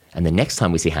end. And the next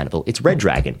time we see Hannibal, it's Red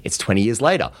Dragon. It's 20 years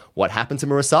later. What happened to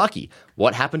Murasaki?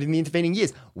 What happened in the intervening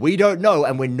years? We don't know,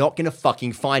 and we're not going to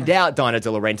fucking find out, Dinah De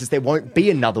Laurentiis. There won't be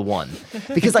another one.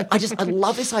 Because like, I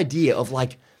love this idea of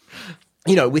like,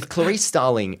 with Clarice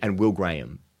Starling and Will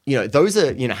Graham, those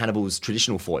are, Hannibal's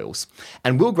traditional foils.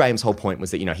 And Will Graham's whole point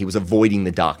was that, he was avoiding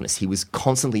the darkness. He was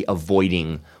constantly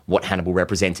avoiding what Hannibal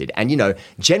represented. And,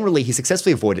 generally he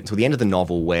successfully avoided it until the end of the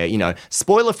novel where,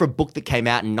 spoiler for a book that came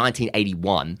out in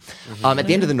 1981. At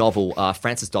the end of the novel,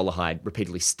 Frances Dolarhyde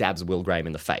repeatedly stabs Will Graham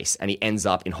in the face and he ends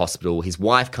up in hospital. His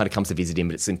wife kind of comes to visit him,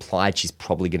 but it's implied she's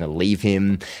probably going to leave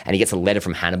him. And he gets a letter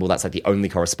from Hannibal. That's like the only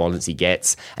correspondence he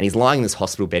gets. And he's lying in this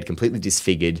hospital bed completely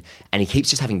disfigured and he keeps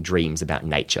just having dreams about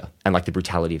nature and like the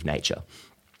brutality of nature.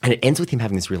 And it ends with him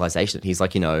having this realization that he's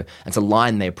like, it's a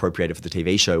line they appropriated for the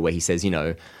TV show where he says,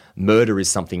 murder is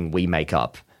something we make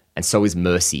up and so is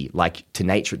mercy. Like to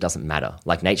nature, it doesn't matter.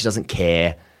 Like nature doesn't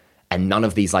care. And none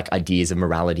of these like ideas of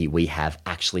morality we have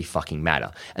actually fucking matter.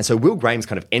 And so Will Graham's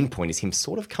kind of endpoint is him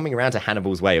sort of coming around to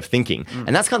Hannibal's way of thinking.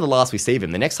 And that's kind of the last we see of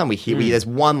him. The next time we hear, there's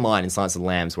one line in Silence of the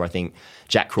Lambs where I think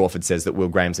Jack Crawford says that Will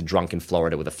Graham's a drunk in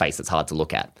Florida with a face that's hard to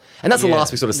look at. And that's the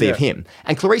last we sort of see of him.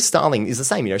 And Clarice Starling is the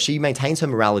same. She maintains her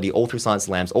morality all through Silence of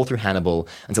the Lambs, all through Hannibal,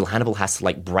 until Hannibal has to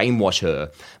like brainwash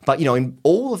her. But, in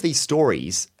all of these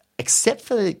stories, except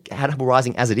for Hannibal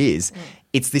Rising as it is,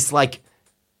 it's this like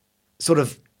sort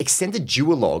of extended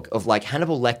duologue of like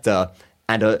Hannibal Lecter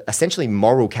and a essentially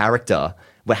moral character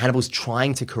where Hannibal's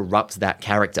trying to corrupt that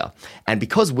character. And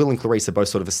because Will and Clarice are both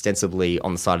sort of ostensibly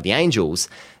on the side of the angels,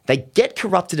 they get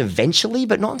corrupted eventually,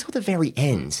 but not until the very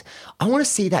end. I want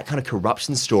to see that kind of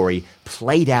corruption story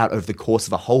played out over the course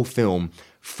of a whole film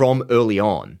from early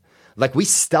on. Like we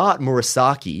start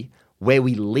Murasaki where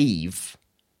we leave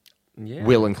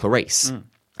Will and Clarice.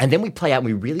 And then we play out and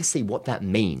we really see what that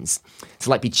means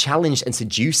to like be challenged and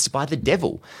seduced by the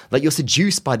devil. Like you're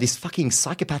seduced by this fucking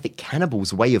psychopathic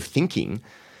cannibal's way of thinking.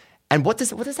 And what does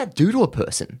that do to a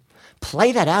person?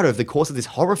 Play that out over the course of this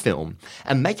horror film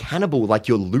and make Hannibal like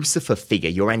your Lucifer figure.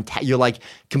 You're like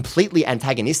completely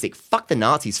antagonistic. Fuck the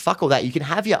Nazis. Fuck all that. You can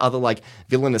have your other like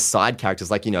villainous side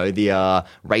characters like, the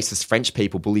racist French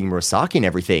people bullying Murasaki and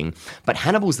everything. But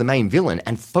Hannibal's the main villain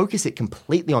and focus it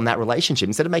completely on that relationship.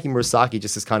 Instead of making Murasaki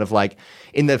just as kind of like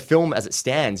in the film as it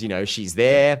stands, she's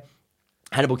there.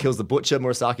 Hannibal kills the butcher.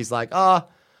 Murasaki's like,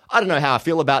 I don't know how I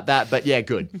feel about that, but yeah,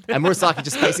 good. And Murasaki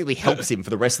just basically helps him for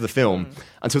the rest of the film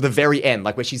until the very end,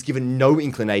 like where she's given no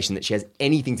inclination that she has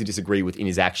anything to disagree with in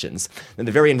his actions. Then at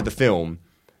the very end of the film,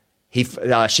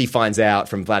 she finds out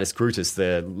from Vladis Krutus,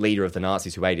 the leader of the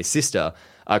Nazis who ate his sister.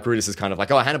 Krutus is kind of like,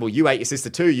 Hannibal, you ate your sister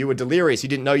too. You were delirious. You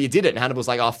didn't know you did it. And Hannibal's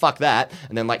like, fuck that.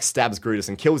 And then like stabs Krutus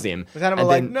and kills him. Was Hannibal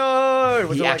like, no?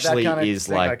 Was he actually like is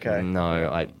like, okay.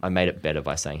 No, I made it better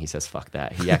by saying he says fuck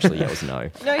that. He actually yells no.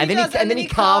 And then he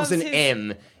carves an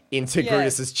M into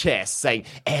Brutus's chest, saying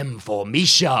M for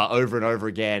Misha over and over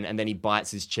again, and then he bites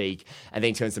his cheek, and then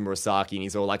he turns to Murasaki, and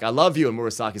he's all like, I love you, and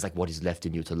Murasaki's like, what is left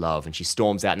in you to love? And she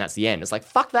storms out, and that's the end. It's like,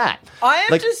 fuck that. I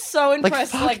am just so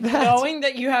impressed, that. knowing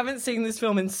that you haven't seen this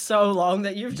film in so long,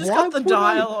 that you've just got the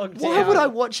dialogue down. Why would I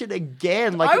watch it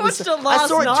again? Like, I watched it last night. I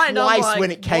saw it twice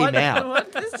when it came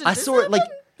out. I saw it like...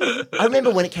 I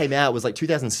remember when it came out, it was like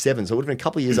 2007, so it would have been a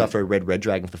couple of years after I read Red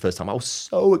Dragon for the first time. I was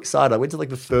so excited. I went to like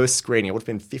the first screening. I would have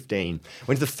been 15.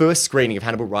 Went to the first screening of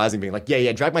Hannibal Rising, being like,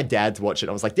 yeah, drag my dad to watch it.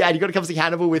 I was like, Dad, you got to come see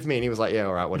Hannibal with me. And he was like, yeah,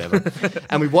 all right, whatever.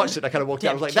 And we watched it. I kind of walked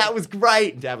out. I was like, that was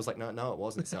great. And Dad was like, no, it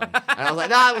wasn't, son. And I was like,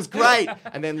 nah, it was great.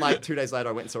 And then like 2 days later,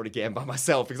 I went and saw it again by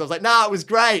myself because I was like, nah, it was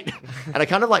great. And I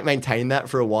kind of like maintained that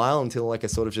for a while until like I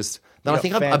sort of just... Then I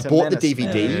think I bought the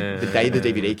DVD the day the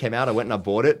DVD came out. I went and I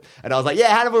bought it, and I was like,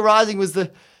 "Yeah, Hannibal Rising was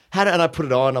the." And I put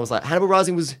it on. I was like, "Hannibal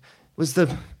Rising was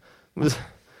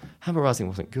Hannibal Rising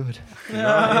wasn't good.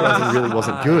 Hannibal Rising really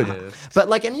wasn't good." But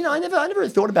like, and I never really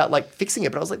thought about like fixing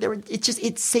it. But I was like,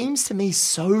 it seems to me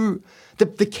so.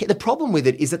 The problem with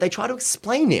it is that they try to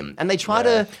explain him and they try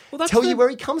to tell you where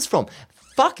he comes from.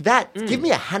 Fuck that. Give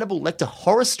me a Hannibal Lecter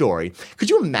horror story.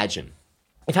 Could you imagine?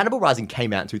 If Hannibal Rising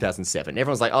came out in 2007,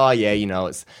 everyone's like, oh, yeah,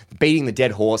 it's beating the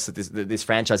dead horse that this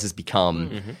franchise has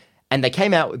become. Mm-hmm. And they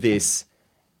came out with this,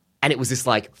 and it was this,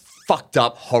 like, fucked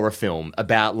up horror film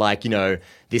about, like,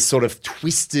 this sort of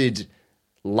twisted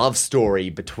love story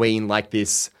between, like,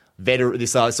 this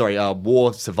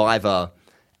war survivor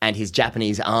and his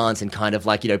Japanese aunt, and kind of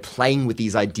like, playing with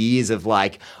these ideas of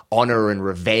like honor and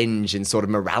revenge and sort of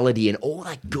morality and all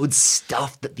that good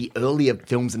stuff that the earlier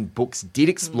films and books did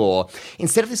explore,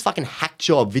 instead of this fucking hack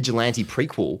job vigilante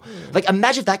prequel. Like,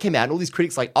 imagine if that came out and all these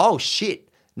critics like, oh shit,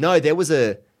 no,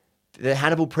 the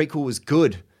Hannibal prequel was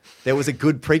good. There was a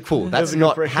good prequel. That's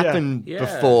not happened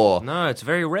before. No, it's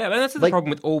very rare. And that's the problem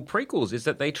with all prequels, is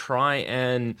that they try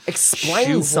and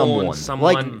explain someone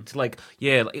to like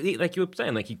you were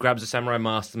saying, like he grabs a samurai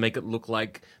mask to make it look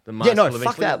like the mask. Yeah, no,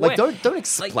 fuck that. Like, don't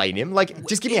explain him. Like,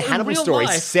 just give me a Hannibal story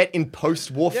set in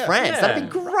post-war France. That'd be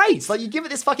great. Like, you give it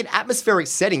this fucking atmospheric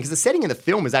setting, because the setting in the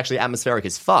film is actually atmospheric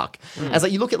as fuck. As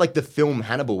like you look at like the film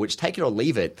Hannibal, which take it or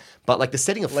leave it, but like the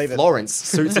setting of Florence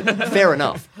suits it. Fair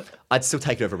enough. I'd still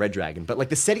take it over Red Dragon, but like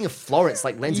the setting of Florence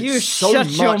like lends it so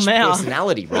much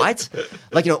personality, right?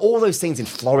 Like, all those scenes in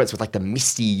Florence with like the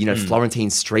misty, Florentine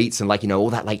streets and like, all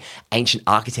that like ancient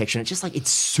architecture. And it's just like, it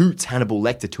suits Hannibal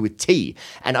Lecter to a T.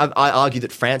 And I argue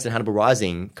that France and Hannibal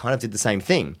Rising kind of did the same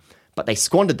thing, but they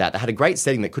squandered that. They had a great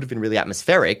setting that could have been really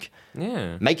atmospheric.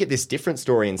 Yeah. Make it this different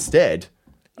story instead.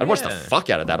 I'd watch the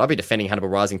fuck out of that. I'd be defending Hannibal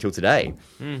Rising till today.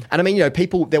 And I mean,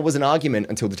 there was an argument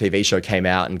until the TV show came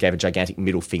out and gave a gigantic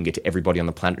middle finger to everybody on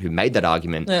the planet who made that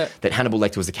argument that Hannibal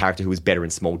Lecter was a character who was better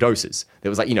in small doses. There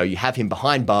was like, you have him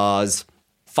behind bars,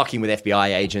 fucking with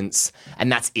FBI agents,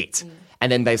 and that's it.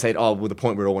 And then they said, oh, well, the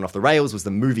point where it all went off the rails was the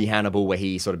movie Hannibal, where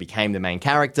he sort of became the main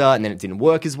character, and then it didn't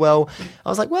work as well. I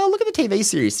was like, well, look at the TV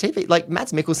series. Like,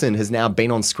 Mads Mikkelsen has now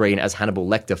been on screen as Hannibal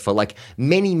Lecter for like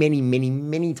many, many, many,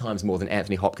 many times more than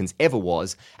Anthony Hopkins ever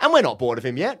was, and we're not bored of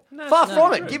him yet. Far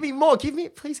from it. Give me more.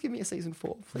 Please give me a season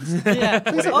 4. Please. Yeah.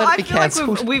 Please don't let it be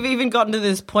cancelled. Like we've even gotten to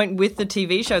this point with the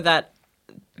TV show that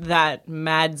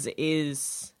Mads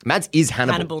is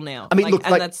Hannibal now. I mean, look,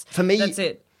 like, for me, that's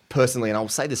it. Personally, and I'll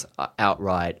say this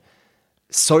outright,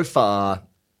 so far,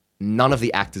 none of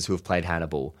the actors who have played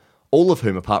Hannibal, all of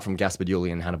whom, apart from Gaspard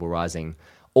Ullian in Hannibal Rising,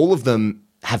 all of them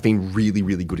have been really,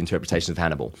 really good interpretations of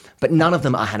Hannibal. But none of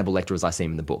them are Hannibal Lecter as I see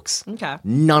him in the books. Okay.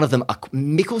 None of them are.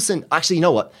 Mikkelsen, actually, you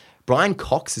know what? Brian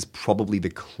Cox is probably the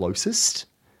closest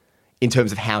in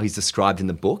terms of how he's described in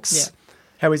the books. Yeah.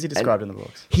 How is he described in the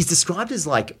books? He's described as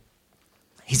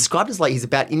he's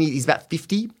about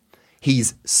 50.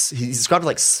 He's described as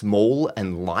like small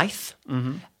and lithe,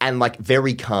 and like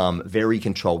very calm, very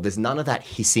controlled. There's none of that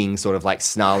hissing, sort of like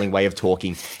snarling way of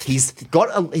talking. He's got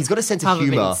a sense of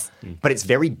humor, but it's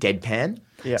very deadpan.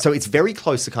 Yeah. So it's very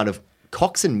close to kind of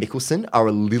Cox and Mikkelsen are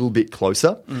a little bit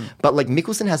closer, but like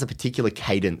Mikkelsen has a particular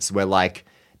cadence where like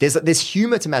there's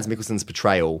humor to Mads Mikkelsen's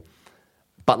portrayal,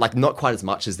 but like not quite as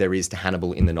much as there is to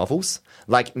Hannibal in the novels.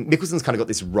 Like Mikkelsen's kind of got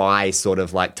this wry sort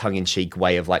of like tongue-in-cheek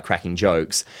way of like cracking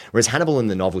jokes, whereas Hannibal in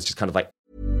the novels just kind of like...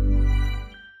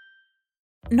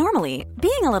 Normally,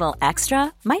 being a little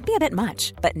extra might be a bit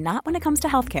much, but not when it comes to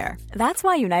healthcare. That's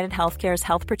why United Healthcare's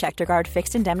Health Protector Guard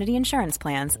fixed indemnity insurance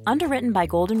plans, underwritten by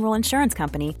Golden Rule Insurance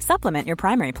Company, supplement your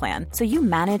primary plan so you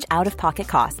manage out-of-pocket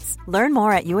costs. Learn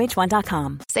more at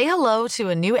UH1.com. Say hello to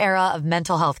a new era of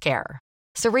mental health care.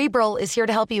 Cerebral is here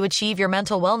to help you achieve your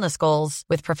mental wellness goals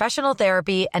with professional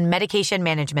therapy and medication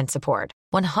management support.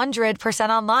 100%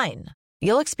 online.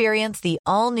 You'll experience the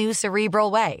all-new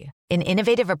Cerebral Way, an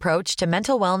innovative approach to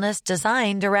mental wellness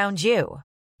designed around you.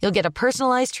 You'll get a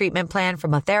personalized treatment plan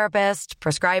from a therapist,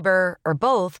 prescriber, or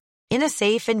both in a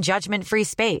safe and judgment-free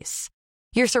space.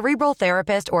 Your Cerebral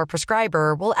therapist or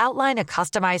prescriber will outline a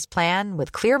customized plan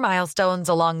with clear milestones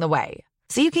along the way,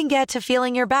 so you can get to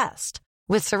feeling your best.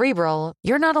 With Cerebral,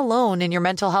 you're not alone in your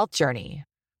mental health journey.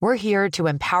 We're here to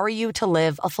empower you to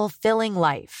live a fulfilling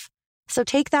life. So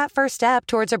take that first step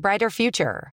towards a brighter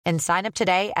future and sign up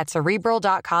today at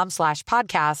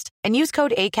Cerebral.com/podcast and use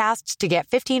code ACAST to get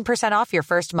 15% off your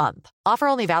first month. Offer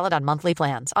only valid on monthly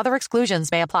plans. Other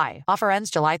exclusions may apply. Offer ends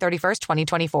July 31st,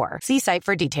 2024. See site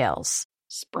for details.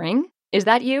 Spring? Is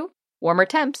that you? Warmer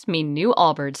temps mean new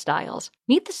Allbirds styles.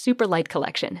 Meet the Super Light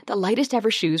Collection, the lightest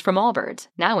ever shoes from Allbirds,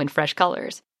 now in fresh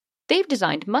colors. They've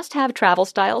designed must-have travel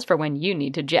styles for when you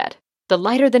need to jet. The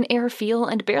lighter-than-air feel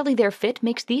and barely-there fit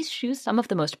makes these shoes some of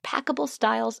the most packable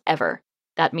styles ever.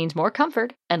 That means more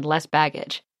comfort and less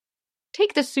baggage.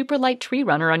 Take the Super Light Tree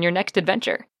Runner on your next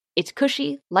adventure. Its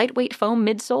cushy, lightweight foam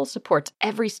midsole supports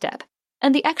every step,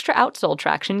 and the extra outsole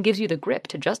traction gives you the grip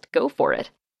to just go for it.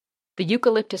 The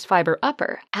eucalyptus fiber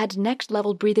upper adds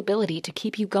next-level breathability to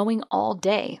keep you going all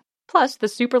day. Plus, the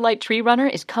Super Light Tree Runner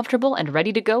is comfortable and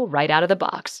ready to go right out of the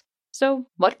box. So,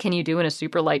 what can you do in a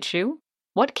super light shoe?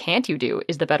 What can't you do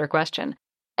is the better question.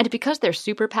 And because they're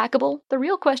super packable, the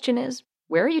real question is,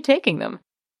 where are you taking them?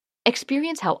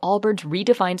 Experience how Allbirds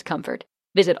redefines comfort.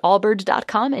 Visit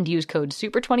allbirds.com and use code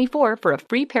SUPER24 for a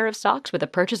free pair of socks with a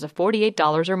purchase of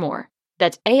 $48 or more.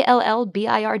 That's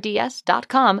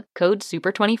ALLBIRDS.com, code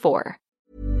SUPER24.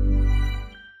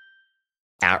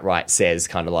 Outright says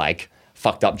kind of like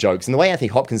fucked up jokes. And the way Anthony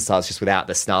Hopkins does, just without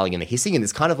the snarling and the hissing, and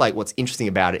it's kind of like what's interesting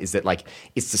about it is that like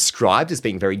it's described as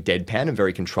being very deadpan and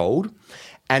very controlled.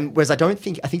 And whereas I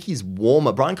think he's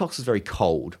warmer. Brian Cox was very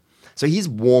cold. So he's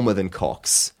warmer than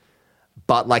Cox.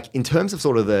 But like in terms of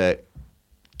sort of the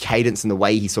cadence and the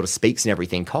way he sort of speaks and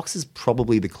everything, Cox is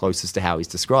probably the closest to how he's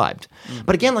described.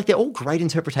 But again, like they're all great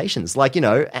interpretations. Like, you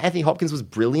know, Anthony Hopkins was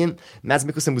brilliant. Mads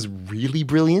Mikkelsen was really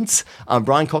brilliant.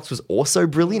 Brian Cox was also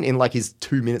brilliant in like his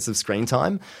 2 minutes of screen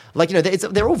time. Like, you know,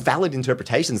 they're all valid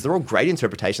interpretations. They're all great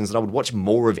interpretations and I would watch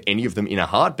more of any of them in a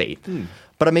heartbeat.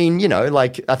 But I mean, you know,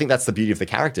 like I think that's the beauty of the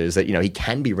character is that, you know, he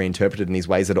can be reinterpreted in these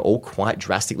ways that are all quite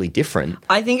drastically different.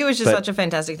 I think it was just such a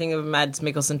fantastic thing of Mads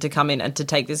Mikkelsen to come in and to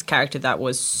take this character that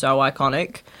was so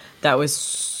iconic, that was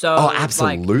so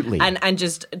absolutely, like, and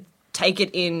just take it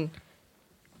in,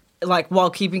 like while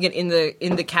keeping it in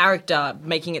the character,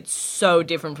 making it so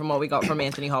different from what we got from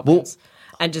Anthony Hopkins,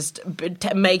 and just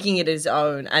making it his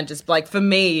own, and just like for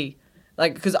me.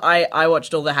 Like, because I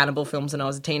watched all the Hannibal films when I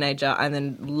was a teenager and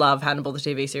then love Hannibal, the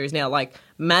TV series now. Like,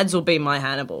 Mads will be my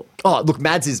Hannibal. Oh, look,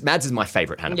 Mads is my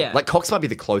favourite Hannibal. Yeah. Like, Cox might be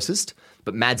the closest,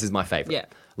 but Mads is my favourite. Yeah.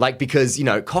 Like, because, you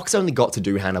know, Cox only got to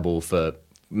do Hannibal for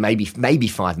maybe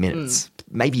 5 minutes,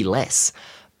 maybe less.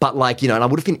 But, like, you know, and I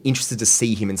would have been interested to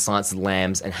see him in Silence of the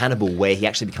Lambs and Hannibal, where he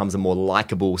actually becomes a more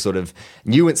likable sort of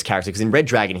nuanced character. Because in Red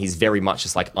Dragon, he's very much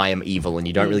just like, I am evil, and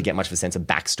you don't really get much of a sense of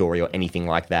backstory or anything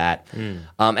like that.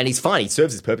 And he's fine. He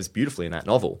serves his purpose beautifully in that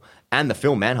novel and the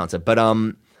film Manhunter. But,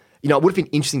 you know, it would have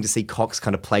been interesting to see Cox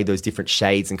kind of play those different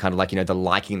shades and kind of like, you know, the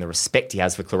liking and the respect he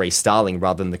has for Clarice Starling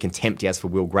rather than the contempt he has for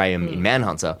Will Graham in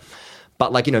Manhunter.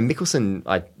 But, like, you know, Mikkelsen,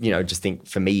 I, you know, just think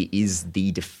for me is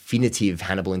the definitive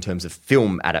Hannibal in terms of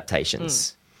film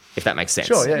adaptations, if that makes sense.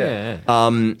 Sure, yeah.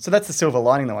 So that's the silver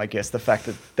lining, though, I guess, the fact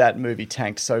that that movie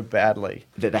tanked so badly.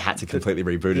 That they had to completely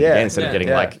reboot it again instead of getting,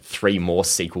 like, 3 more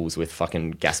sequels with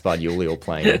fucking Gaspard Ulliel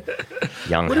playing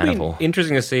young Would have Hannibal. been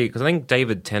interesting to see, because I think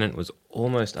David Tennant was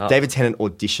almost up. David Tennant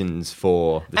auditions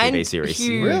for the TV series.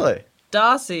 Hugh Really?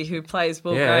 Darcy, who plays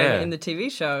Will Graham yeah. in the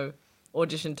TV show,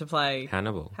 auditioned to play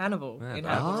Hannibal. in Hannibal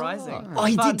Rising. Oh,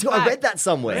 he Fun did too. I fact. read that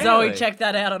somewhere. Zoe, check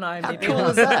that out on IMDb. How cool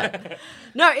is that?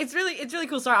 No, it's really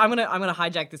cool. Sorry, I'm gonna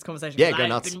hijack this conversation. Yeah, 'cause go I've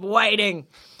nuts. been waiting.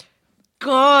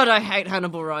 God, I hate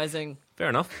Hannibal Rising. Fair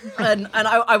enough. And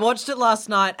I watched it last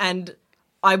night, and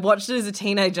I watched it as a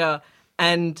teenager,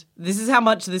 and this is how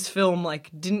much this film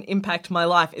like didn't impact my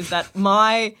life. Is that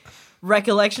my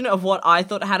recollection of what I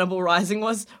thought Hannibal Rising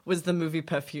was the movie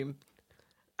Perfume.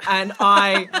 And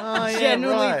I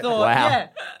genuinely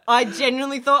thought, I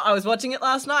genuinely thought I was watching it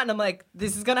last night, and I'm like,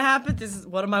 this is gonna happen.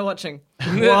 What am I watching?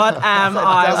 What am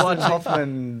I Dustin watching?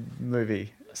 Hoffman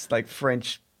movie. It's like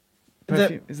French.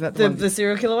 Is that the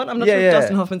serial killer one? I'm not sure if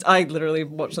Dustin Hoffman's. I literally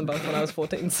watched them both when I was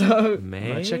 14, so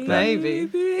Maybe. check that.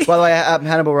 maybe. By the way,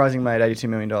 Hannibal Rising made $82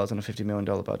 million on a $50 million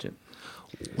budget.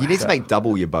 You need to make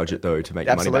double your budget, though, to make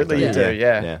your money back. Absolutely, you do,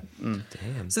 yeah.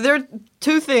 So there are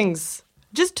two things.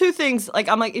 Just two things. Like,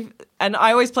 I'm like, and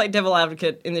I always play devil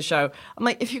advocate in the show. I'm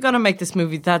like, if you're going to make this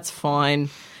movie, that's fine.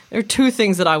 There are two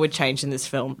things that I would change in this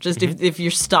film. Just if you're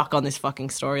stuck on this fucking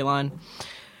storyline.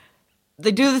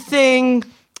 They do the thing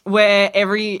where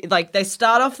they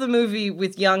start off the movie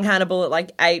with young Hannibal at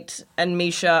like 8 and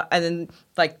Misha, and then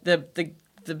like the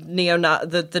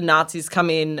Nazis come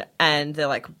in and they're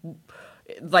like,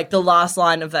 like the last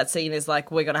line of that scene is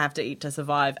like, we're going to have to eat to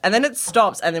survive. And then it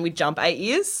stops and then we jump 8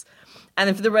 years. And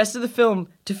then for the rest of the film,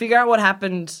 to figure out what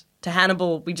happened to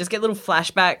Hannibal, we just get little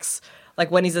flashbacks,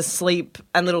 like when he's asleep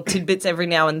and little tidbits every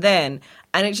now and then.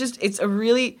 And it's a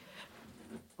really,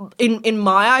 in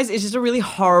my eyes, it's just a really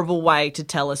horrible way to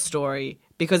tell a story.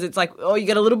 Because it's like, oh, you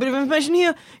get a little bit of information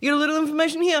here, you get a little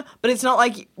information here, but it's not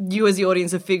like you as the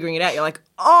audience are figuring it out. You're like,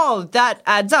 oh, that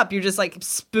adds up. You're just like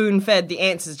spoon-fed the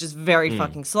answers just very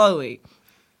fucking slowly.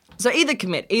 So either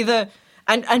commit,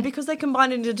 and because they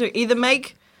combined it into two, either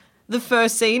make the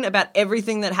first scene about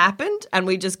everything that happened and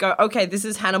we just go, okay, this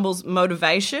is Hannibal's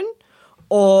motivation,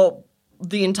 or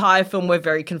the entire film we're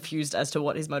very confused as to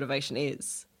what his motivation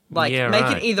is. Like, make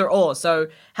it either or. So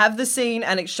have the scene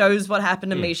and it shows what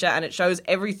happened to Misha and it shows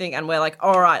everything and we're like,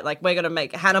 all right, like we're going to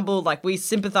make Hannibal, like we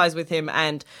sympathize with him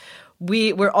and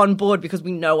we're on board because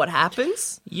we know what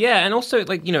happens. Yeah, and also,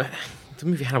 like, you know, the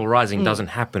movie Hannibal Rising doesn't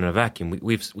happen in a vacuum.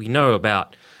 We know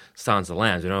about Silence of the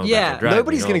Lambs. We know about the Dragon.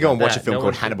 Nobody's going to go and watch a film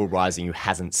called Hannibal Rising who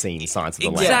hasn't seen Silence of the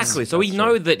Lambs. Exactly. So we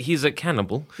know that he's a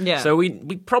cannibal. Yeah. So we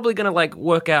probably going to like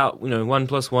work out, you know, 1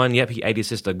 + 1. Yep, he ate his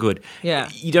sister. Good. Yeah.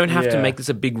 You don't have to make this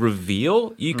a big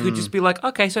reveal. You could just be like,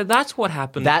 okay, so that's what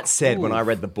happened. That said, when I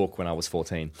read the book when I was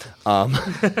 14,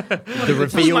 the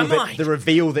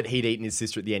reveal that he'd eaten his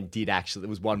sister at the end did actually. There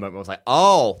was one moment where I was like,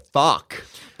 oh fuck.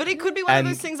 But it could be one of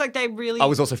those things like they really. I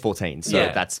was also 14, so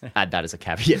add that as a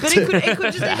caveat. But it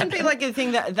could just even be like a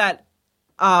thing that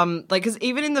like, because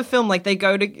even in the film, like they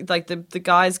go to like the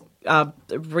guys.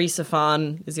 Rhys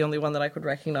Ifan is the only one that I could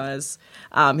recognize.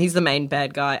 He's the main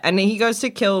bad guy, and he goes to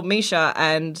kill Misha,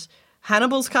 and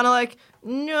Hannibal's kind of like,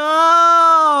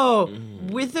 no,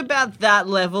 with about that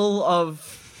level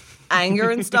of anger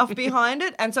and stuff behind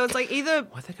it. And so it's like either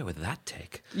why'd they go with that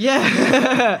take?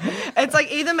 Yeah. It's like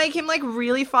either make him like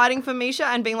really fighting for Misha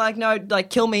and being like, no, like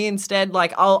kill me instead.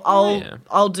 Like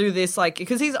I'll do this. Like,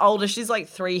 because he's older. She's like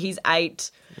 3, he's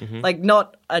 8. Like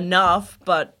not enough,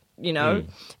 but you know,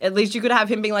 at least you could have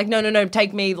him being like, no,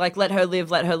 take me, like let her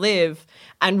live.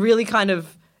 And really kind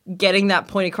of getting that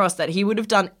point across that he would have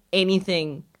done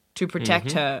anything to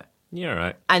protect her. Yeah,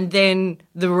 right. And then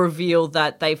the reveal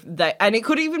that they and it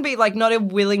could even be like not a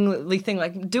willingly thing,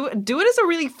 like do it as a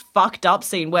really fucked up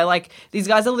scene where like these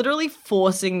guys are literally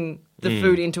forcing the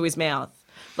food into his mouth.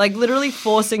 Like literally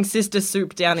forcing sister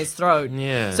soup down his throat.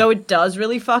 Yeah. So it does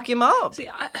really fuck him up.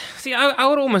 I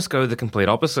would almost go the complete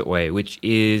opposite way, which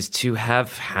is to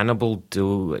have Hannibal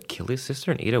kill his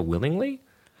sister and eat her willingly.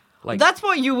 Like, that's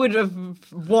what you would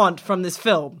want from this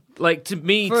film. Like, to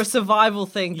me, for a survival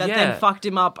thing that then fucked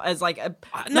him up as like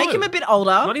make him a bit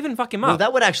older. Not even fuck him up. Well,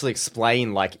 that would actually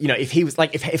explain, like, you know, if he was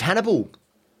like, if Hannibal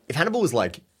was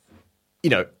like,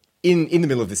 you know, in the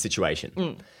middle of this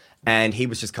situation, and he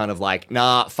was just kind of like,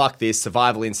 nah, fuck this,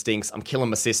 survival instincts, I'm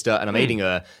killing my sister and I'm eating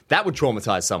her, that would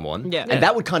traumatize someone. Yeah. And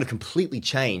that would kind of completely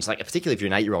change, like, particularly if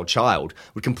you're an 8-year-old child,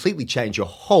 would completely change your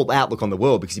whole outlook on the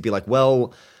world, because you'd be like,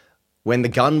 well, when the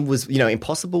gun was, you know,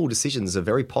 impossible decisions are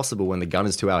very possible when the gun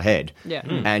is to our head. Yeah.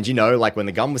 And, you know, like when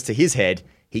the gun was to his head,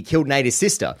 he killed Nate's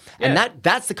sister. And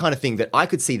that's the kind of thing that I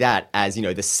could see that as, you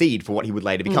know, the seed for what he would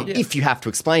later become if you have to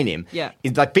explain him. Yeah.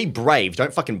 It's like, be brave.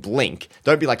 Don't fucking blink.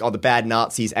 Don't be like, oh, the bad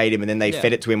Nazis ate him and then they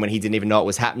fed it to him when he didn't even know it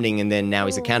was happening and then now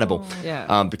he's a cannibal.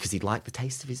 Yeah. Because he liked the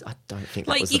taste of his... I don't think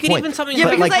like, that was the you point. could even something Yeah,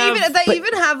 like, because they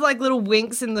even have like little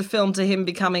winks in the film to him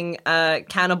becoming a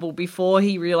cannibal before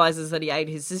he realizes that he ate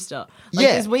his sister. Like,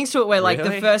 there's winks to it where like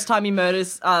the first time he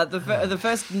murders, the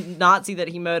first Nazi that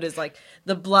he murders, like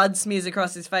the blood smears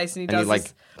across his face and he does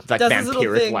like does this little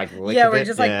vampiric, thing. like, lick yeah, of where he it.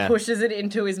 just like pushes it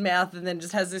into his mouth and then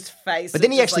just has this face. But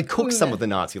then he that's actually just, cooks like, some of the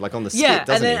Nazi, like on the spit, yeah,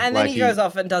 doesn't he? And then he goes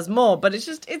off and does more. But it's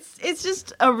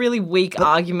just a really weak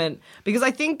argument, because I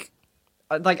think,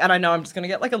 like, and I know I'm just going to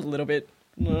get like a little bit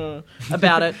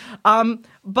about it.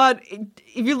 But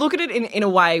if you look at it in a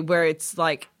way where it's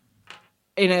like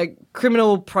in a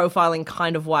criminal profiling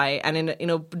kind of way and in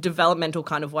a developmental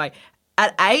kind of way,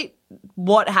 at 8,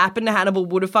 what happened to Hannibal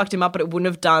would have fucked him up, but it wouldn't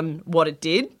have done what it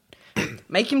did.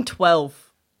 Make him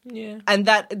 12. Yeah. And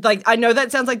that, like, I know that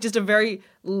sounds like just a very,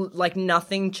 like,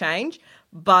 nothing change,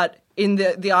 but in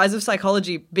the eyes of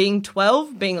psychology, being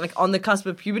 12, being, like, on the cusp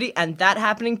of puberty, and that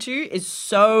happening to you is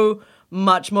so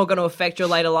much more going to affect your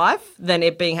later life than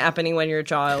it happening when you're a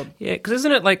child. Yeah, because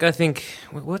isn't it like, I think,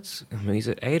 is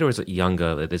it 8 or is it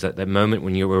younger? There's that moment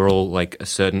when we're all like a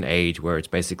certain age where it's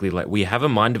basically like we have a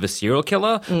mind of a serial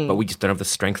killer, but we just don't have the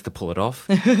strength to pull it off.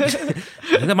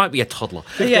 That might be a toddler.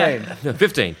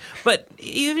 15. But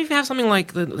even if you have something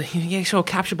like,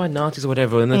 captured by Nazis or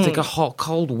whatever, and it's like a hot,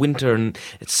 cold winter and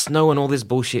it's snow and all this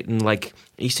bullshit in like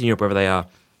Eastern Europe, wherever they are,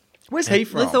 Where's he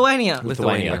from? Lithuania.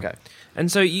 Lithuania. Okay.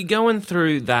 And so you're going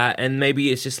through that, and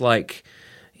maybe it's just like,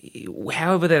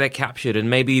 however they're captured, and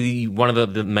maybe one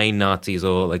of the main Nazis,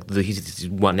 or like he's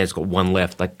one has got one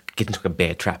left, like gets into a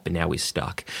bear trap, and now he's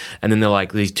stuck. And then they're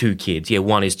like these two kids. Yeah,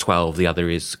 one is 12, the other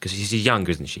is because she's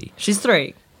younger, isn't she? She's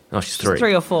 3. Oh, she's 3.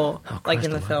 3 or 4, like Christ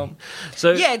in the almighty. film.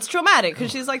 So Yeah, it's traumatic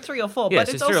because she's like 3 or 4. yeah, but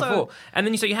so it's 3 also or 4, and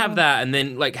then you have that, and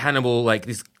then like Hannibal, like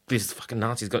this fucking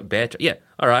Nazi's got bear trap. Yeah,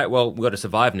 all right, well we've got to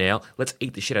survive now. Let's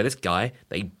eat the shit out of this guy.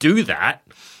 They do that.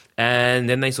 And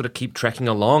then they sort of keep trekking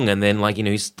along, and then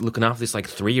he's looking after this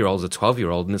 3-year-old, a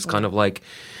 12-year-old, and it's kind of like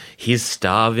he's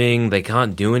starving. They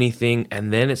can't do anything,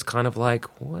 and then it's kind of like,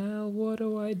 well, what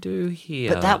do I do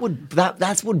here? But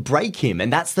that's would break him,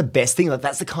 and that's the best thing. Like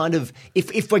that's the kind of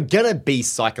if we're gonna be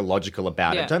psychological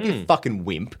about Yeah. it, don't be a fucking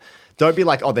wimp. Don't be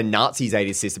like, oh, the Nazis ate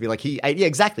his sister. Be like, he ate his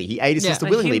sister Like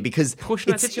willingly him because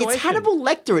pushing that it's situation. Hannibal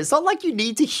Lecter. It's not like you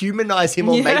need to humanize him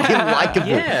or make him likable.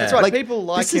 Yeah. That's right. Like, People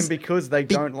like this him is because they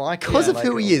don't like him. because of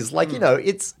who he is. Like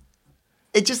it's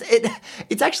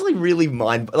actually really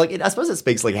I suppose it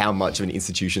speaks like how much of an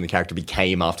institution the character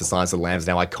became after Silence of the Lambs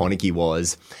and how iconic he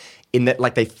was. In that,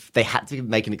 like they had to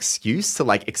make an excuse to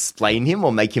like explain him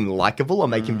or make him likable or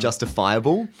make him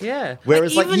justifiable. Yeah.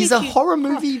 Whereas Like, like he's a even if you- horror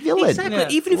movie villain. Exactly. Yeah.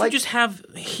 Even if Like- you just have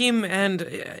him and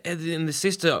the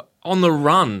sister on the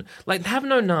run, like have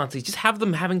no Nazis, just have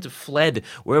them having to fled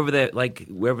wherever they were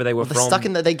They're from. stuck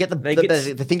in they get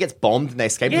the thing gets bombed and they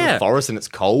escape into Yeah. the forest and it's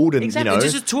cold and Exactly. you know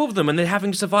It's just 2 of them, and they're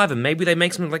having to survive. And maybe they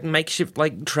make some like makeshift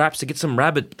like traps to get some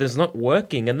rabbit, but there's not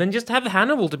working. And then just have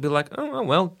Hannibal to be like, oh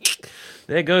well,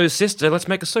 there goes sister. Let's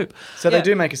make a soup. So Yeah. they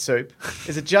do make a soup.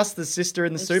 Is it just the sister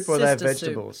in the soup, or they have Sister soup.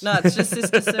 vegetables? No, it's just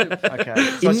sister soup. Okay.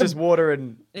 So it's just water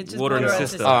and... It's just Water and and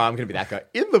sister. oh, I'm gonna be that guy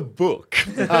in the book.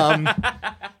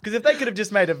 Because if they could have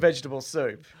just made a vegetable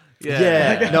soup...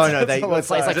 Yeah, no, That's all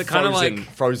it's like Is it kinda frozen,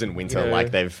 frozen winter. Yeah.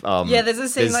 Like they've Yeah, there's a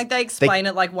scene like they explain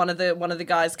it. Like one of the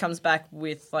guys comes back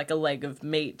with like a leg of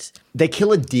meat. They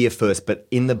kill a deer first, but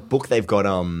in the book they've got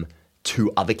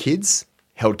 2 other kids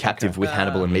held captive with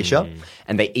Hannibal and Misha,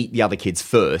 and they eat the other kids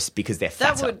first because they're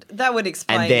fatter. That would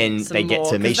explain. And then some they get more,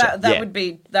 to 'cause Misha. That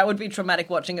Yeah. would be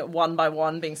traumatic watching it one by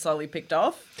one being slowly picked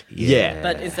off. Yeah.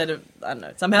 But instead of I don't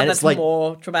know, somehow And that's it's like-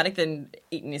 more traumatic than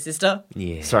eating your sister.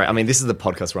 Yeah. Sorry, I mean, this is the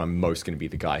podcast where I'm most going to be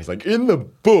the guy. He's like, in the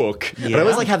book. But I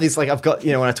always like have this, like, I've got,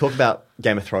 when I talk about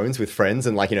Game of Thrones with friends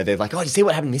and, like, they're like, oh, did you see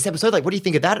what happened in this episode? Like, what do you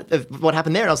think of that, of what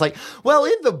happened there? And I was like, well,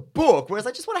 in the book, whereas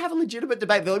I just want to have a legitimate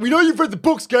debate. They're like, we know you've read the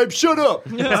books, Gabe, shut up.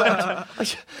 I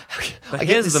was like, But I get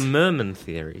here's this- the Merman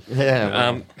theory.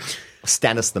 Yeah.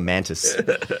 Stannis the Mantis.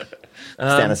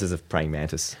 Stannis is a praying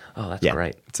mantis. Oh, that's Yeah,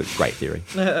 great. It's a great theory.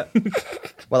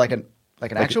 Well, like an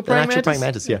actual praying mantis? praying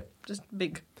mantis, yeah. Just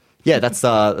big. Yeah, that's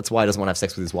why he doesn't want to have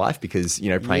sex with his wife because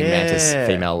praying mantis Yeah.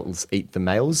 females eat the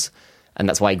males, and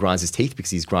that's why he grinds his teeth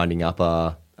because he's grinding up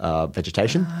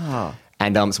vegetation.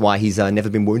 And it's why he's never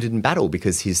been wounded in battle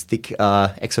because his thick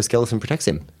exoskeleton protects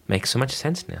him. Makes so much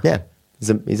sense now. Yeah, he's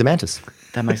a mantis,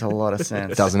 That makes a lot of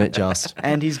sense. doesn't it? Just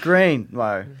And he's green,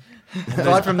 Mo.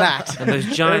 Aside from that. And those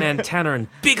giant antenna and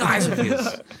big eyes of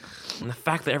his. And the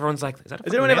fact that everyone's like, is that a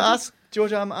Has anyone fucking ever mantis? asked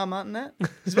George R. R. Martin that?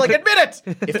 He's like, admit it!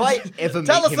 if I ever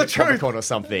Tell meet us him the at truth. Comic-Con or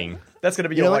something. That's going to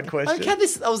be You your know, one like, question. I had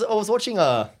this. I was watching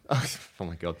oh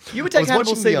my god. You would I take was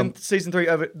Hannibal watching the, season 3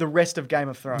 over the rest of Game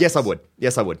of Thrones. Yes, I would.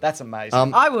 Yes, I would. That's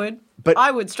amazing. I would. But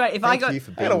I would straight if I Thank got. you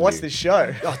for I being gotta watch you. this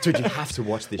show. Oh, dude, you have to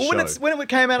watch this Well, show. when it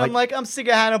came out, I'm like, I'm sick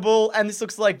of Hannibal, and this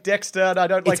looks like Dexter, and I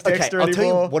don't like It's- okay, Dexter I'll tell you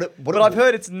anymore. what but I've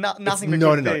heard it's nothing but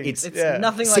no, good no, no, things. It's Yeah.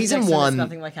 nothing like Season Dexter, it's 1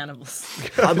 nothing like Hannibal's.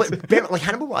 like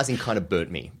Hannibal Rising kind of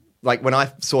burnt me. Like when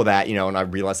I saw that, and I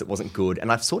realized it wasn't good,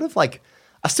 and I've sort of like,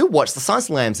 I still watch The Silence of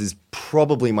the Lambs is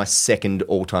probably my second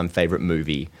all-time favorite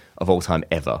movie of all time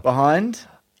ever. Behind?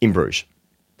 In Bruges.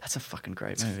 That's a fucking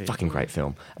great movie. Fucking great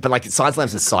film. But like Silence of the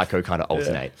Lambs and Psycho kind of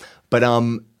alternate. But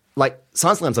like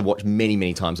Silence of the Lambs I've watched many,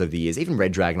 many times over the years. Even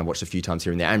Red Dragon I've watched a few times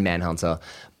here and there, and Manhunter.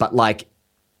 But like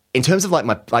in terms of like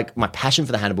my passion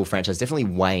for the Hannibal franchise definitely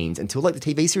waned until like the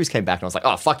TV series came back and I was like,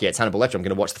 oh fuck yeah, it's Hannibal Lecter. I'm going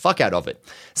to watch the fuck out of it.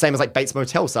 Same as like Bates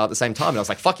Motel started at the same time, and I was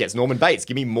like, fuck yeah, it's Norman Bates.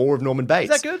 Give me more of Norman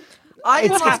Bates. Is that good?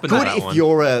 It's happened to good that if one?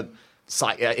 you're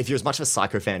if you're as much of a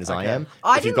Psycho fan as I am.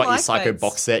 I If you've didn't got your like Psycho Bates.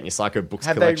 box set and your Psycho books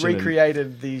Have they collection. and-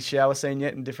 recreated the shower scene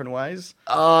yet in different ways?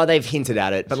 They've hinted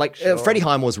at it, but like Freddie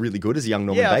Highmore's really good as a young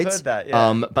Norman Yeah, I've Bates. heard that,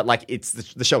 yeah. But like it's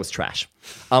the show is trash.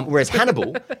 Whereas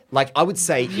Hannibal, like I would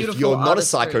say, if Beautiful you're not a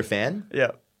artistry. Psycho fan,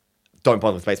 Yeah. don't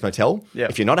bother with Bates Motel. Yeah.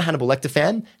 If you're not a Hannibal Lecter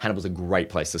fan, Hannibal's a great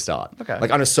place to start. Okay.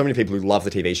 Like I know so many people who love the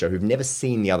TV show who've never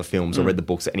seen the other films or read the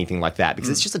books or anything like that because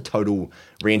it's just a total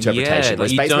reinterpretation. Yeah, like,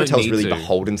 Whereas you Bates don't Motel's need really to.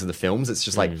 beholden to the films. It's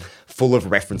just like full of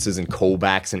references and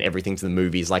callbacks and everything to the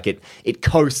movies. Like it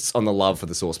coasts on the love for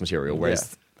the source material,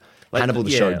 whereas Hannibal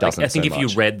the show doesn't. I think so if you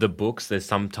much. read the books, there's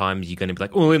sometimes you're going to be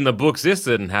like, oh, in the books this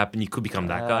didn't happen. You could become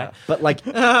that guy. But like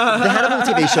the Hannibal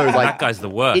TV show, like That guy's the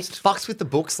worst. It fucks with the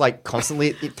books like constantly.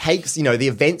 It takes the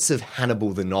events of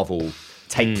Hannibal the novel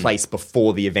take place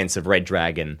before the events of Red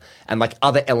Dragon, and like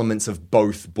other elements of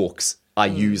both books are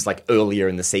used like earlier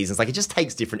in the seasons. Like it just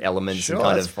takes different elements and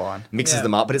kind that's of fine. mixes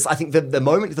them up. But I think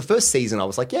the first season, I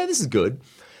was like, yeah, this is good,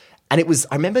 and it was.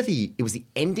 I remember it was the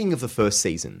ending of the first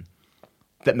season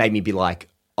that made me be like,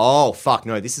 oh fuck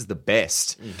no, this is the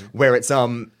best. Where it's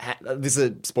this is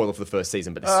a spoiler for the first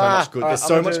season, but there's so much good. There's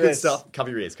so much good stuff.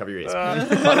 Cover your ears.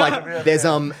 But like, there's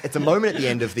it's a moment at the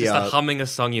end of the. Just humming a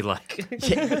song you like.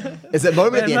 There's a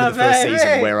moment at the end of the first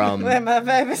season where my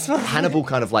baby smells. Hannibal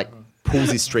kind of like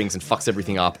pulls his strings and fucks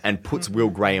everything up and puts Will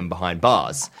Graham behind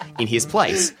bars in his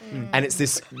place. And it's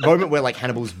this moment where like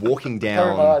Hannibal's walking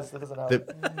down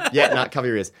cover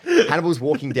your ears. Hannibal's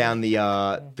walking down the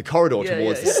corridor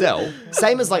towards the cell.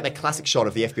 Same as like the classic shot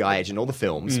of the FBI agent in all the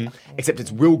films, except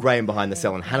it's Will Graham behind the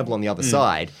cell and Hannibal on the other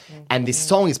side. And this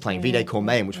song is playing, Vide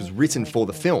Cormeum, which was written for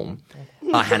the film.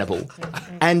 Hannibal.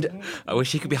 And I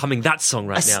wish he could be humming that song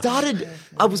right now.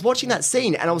 I was watching that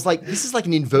scene and I was like, this is like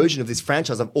an inversion of this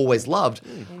franchise I've always loved.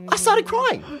 I started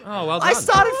crying. Oh, well done. I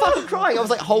started fucking crying. I was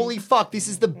like, holy fuck, this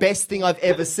is the best thing I've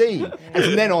ever seen. And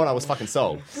from then on, I was fucking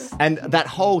sold. And that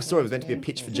whole story was meant to be a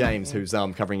pitch for James, who's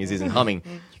covering his ears and humming.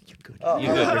 You're good.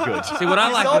 You're good. See, what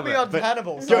I like Sold me about on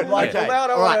Hannibal. So I'm like, Okay.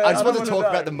 well, All right, I just want to wanna talk know.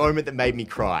 about the moment that made me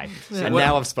cry. And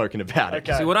now I've spoken about it.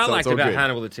 Okay. See, what I So like it's all about good.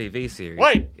 Hannibal the TV series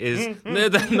Wait. is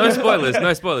no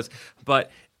spoilers,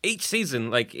 but each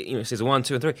season, like season 1,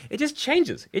 2, and 3, it just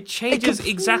changes. It changes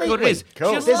exactly what it is.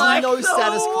 Cool. Just There's like no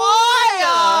status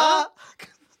quo.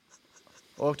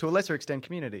 Or to a lesser extent,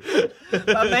 Community.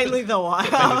 But mainly The Wire.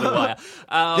 The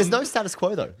Wire. There's no status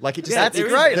quo though. Like it just That's there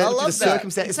is- great. I the love that.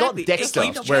 circumstance. Exactly. It's not Dexter It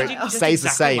keeps where changing it just stays the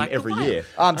exactly same like The every Wire. year.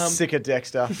 I'm sick of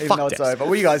Dexter, even fuck though it's Dexter. over.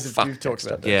 Well, you guys Fuck you've talked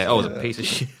about that. Yeah, oh, it was a piece of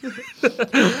shit.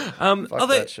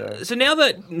 that show. So now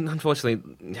that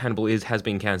unfortunately Hannibal has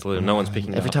been cancelled and no one's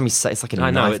picking it Every up. time you say it's like a I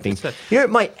know, knife thing. it's- You know,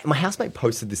 my housemate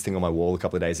posted this thing on my wall a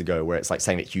couple of days ago where it's like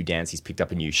saying that Hugh Dancy's picked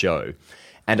up a new show.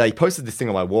 And he posted this thing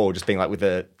on my wall just being like with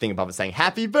a thing above it saying,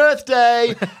 "Happy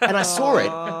birthday!" And I saw it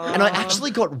and I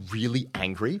actually got really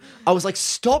angry. I was like,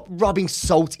 stop rubbing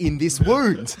salt in this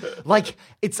wound. Like,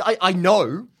 I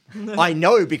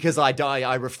know because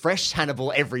I refresh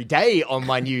Hannibal every day on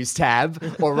my news tab,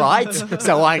 all right?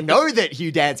 So I know that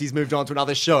Hugh Dancy's moved on to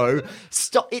another show.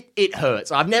 Stop, it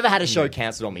hurts. I've never had a show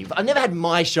cancelled on me. I've never had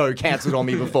my show cancelled on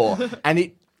me before.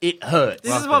 And it hurts.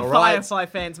 This is what all right? Firefly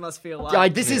fans must feel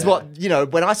like. This is what,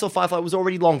 when I saw Firefly, it was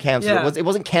already long cancelled. Yeah. It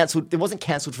wasn't cancelled. It wasn't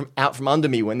cancelled from out from under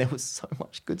me when there was so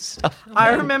much good stuff. I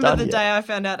remember done the yet. day I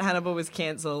found out Hannibal was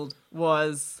cancelled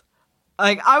was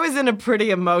like I was in a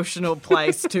pretty emotional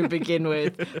place to begin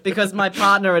with because my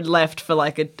partner had left for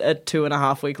like a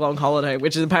 2.5 week long holiday,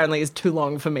 which is apparently is too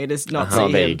long for me to not see Oh,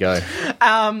 him. there you go.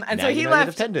 And Now so he you know you're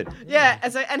left. defended. Yeah,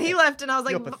 and he left, and I was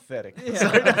like, You're pathetic.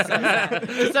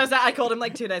 so sad. I called him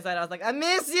like 2 days later. I was like, I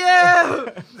miss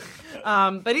you.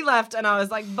 But he left, and I was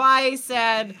like, bye,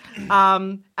 sad.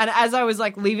 And as I was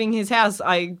like leaving his house,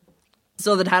 I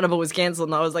saw that Hannibal was cancelled,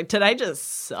 and I was like, today just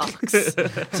sucks.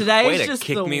 Today Way is to just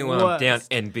kick the me worst. when I'm down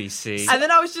NBC. And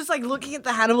then I was just like looking at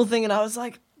the Hannibal thing, and I was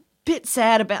like, bit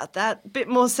sad about that, bit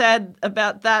more sad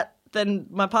about that than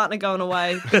my partner going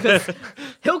away because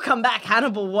he'll come back,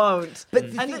 Hannibal won't. No,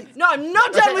 I'm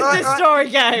not done with this story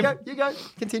game. You go.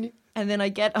 Continue. And then I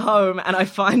get home and I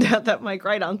find out that my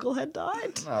great uncle had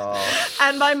died.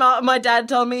 And my dad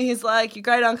told me, he's like, your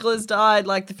great uncle has died,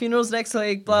 like the funeral's next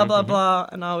week, blah, blah, blah.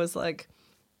 And I was like,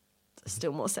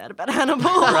 still more sad about Hannibal.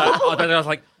 I was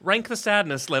like, rank the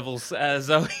sadness levels as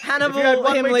Hannibal, If you had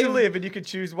 1 him week to leaving. live and you could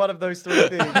choose one of those three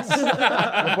things,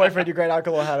 your boyfriend, your great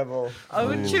uncle, or Hannibal. I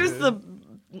would choose the...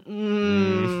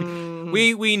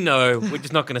 we know. We're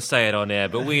just not going to say it on air,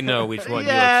 but we know which one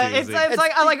Yeah, you're it's choosing.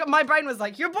 like my brain was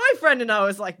like, your boyfriend, and I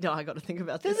was like, no, I got to think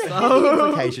about this. There's a heavy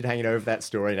implication hanging over that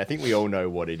story, and I think we all know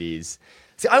what it is.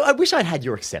 See, I wish I'd had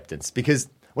your acceptance because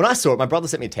when I saw it, my brother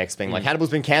sent me a text being like, Hannibal's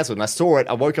been cancelled, and I saw it.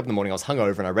 I woke up in the morning, I was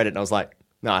hungover, and I read it, and I was like,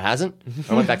 No, it hasn't.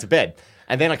 I went back to bed.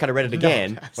 And then I kind of read it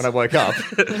again when I woke up.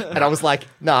 And I was like,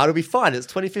 no, it'll be fine. It's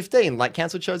 2015. Like,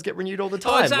 cancelled shows get renewed all the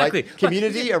time. Exactly. Like,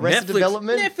 Community, Arrested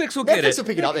Development. Netflix will get it. Netflix will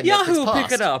pick it up. Then Yahoo Netflix will pick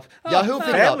passed. it up. Yahoo will pick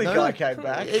it up. Family Guy came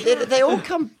back. They all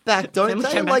come back, don't Family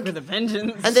they? came back Like, with a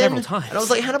vengeance. and then, Several times. And I was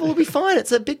like, Hannibal will be fine.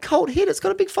 It's a big cult hit. It's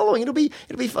got a big following. It'll be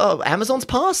Amazon's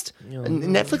passed. And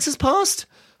Netflix has passed.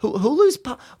 Hulu's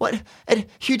what? And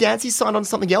Hugh Dancy's signed on to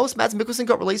something else. Mads Mikkelsen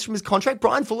got released from his contract.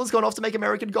 Brian Fuller's gone off to make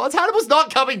American Gods. Hannibal's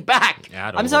not coming back.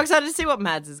 I'm so excited to see what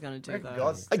Mads is going to do,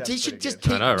 though. You should just I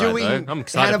keep know, right, doing though? I'm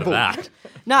excited Hannibal. for that.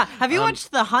 Nah, have you watched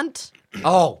The Hunt?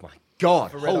 Oh my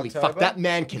god! Red Holy October? fuck! That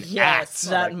man can Yes, act.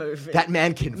 that movie. That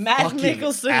man can Mads fucking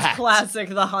Mikkelsen's act. classic,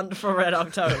 The Hunt for Red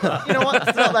October. You know what?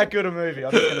 It's not that good a movie.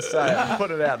 I'm just going to say it. I'm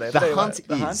putting it out there. The Tell you Hunt what,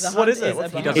 The Hunt? is- What is The it?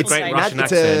 Hunt What's is the a He does a It's great Danish. Russian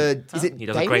It's accent. Is it He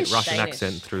does a great Danish? Russian Danish.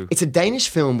 accent through. It's a Danish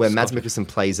film where Mads Mikkelsen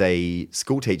plays a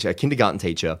school teacher, a kindergarten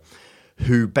teacher,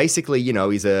 who basically, you know,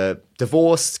 he's a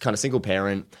divorced, kind of single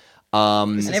parent.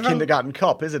 It's Kindergarten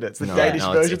Cop, isn't it? It's the Danish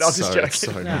no, version. it's I'm just so- joking. it's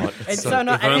so not. It's so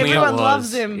not, If and only it everyone was.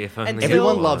 loves him. If only until, it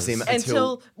Everyone loves him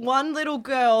until one little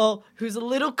girl who's a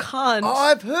little cunt. Oh,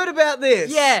 I've heard about this.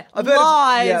 Yeah, I've heard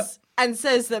lies yeah. and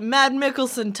says that Mads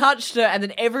Mikkelsen touched her, and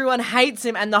then everyone hates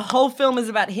him, and the whole film is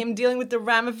about him dealing with the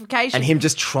ramifications. And him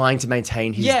just trying to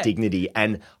maintain his Yeah. dignity.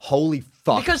 And holy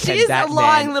fuck, because she can is that a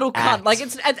lying man little cunt. act. Like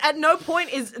it's at no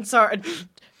point is sorry.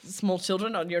 Small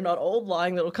children, you're not all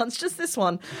lying little cunts. Just this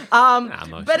one.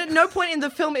 most. But at no point in the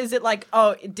film is it like,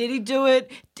 oh, did he do it?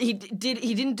 He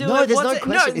didn't do No, it. there's What's no it?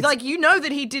 question. No, It's- like you know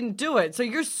that he didn't do it, so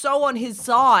you're so on his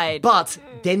side. But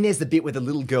then there's the bit where the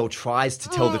little girl tries to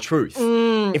tell the truth.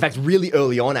 In fact, really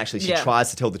early on, actually, she Yeah. tries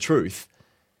to tell the truth.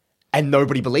 And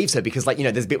nobody believes her because, like, you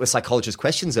know, there's a bit where psychologist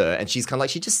questions her and she's kind of like,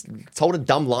 she just told a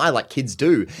dumb lie like kids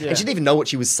do. And she didn't even know what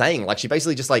she was saying. Like, she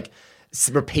basically just, like,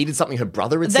 repeated something her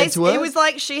brother had said to her. It was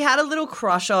like she had a little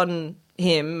crush on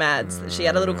him, Mads. She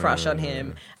had a little crush on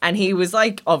him, and he was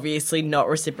like obviously not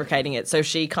reciprocating it. So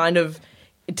she kind of,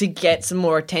 to get some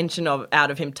more attention out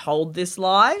of him, told this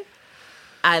lie,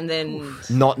 and then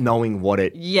not knowing what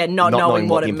it not knowing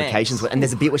what the it meant. implications were. And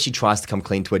there's a bit where she tries to come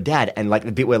clean to her dad, and like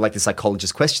the bit where like the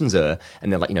psychologist questions her,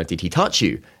 and they're like, you know, did he touch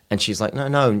you? And she's like, no.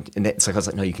 And the psychologist's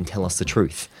like, no, you can tell us the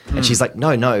truth. And she's like, no,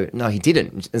 he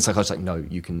didn't. And the psychologist's like, no,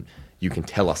 you can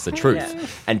tell us the truth. Yeah.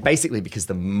 And basically, because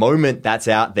the moment that's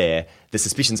out there, the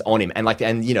suspicion's on him,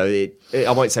 and you know,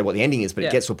 I won't say what the ending is, but Yeah.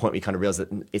 it gets to a point where you kind of realize that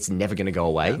it's never going to go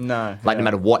away. No, like yeah. no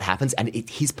matter what happens, and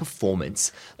his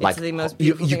performance, like the most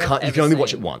you beautiful thing I've can't, you ever can only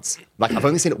watch seen. it once. Like I've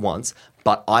only seen it once,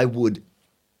 but I would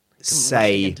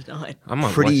say Again tonight. I might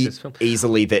watch pretty this film.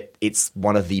 easily that it's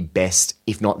one of the best,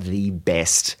 if not the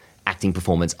best, acting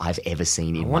performance I've ever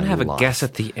seen in I my want to have a life. guess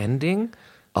at the ending.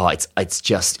 Oh, it's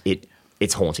just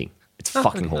it's haunting. It's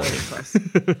fucking haunting.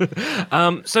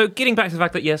 So getting back to the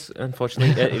fact that yes,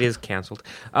 unfortunately, it is cancelled.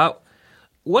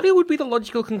 What would be the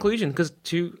logical conclusion? Because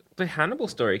to the Hannibal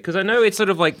story, because I know it's sort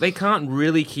of like they can't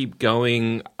really keep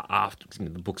going after the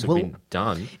books have been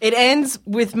done. It ends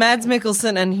with Mads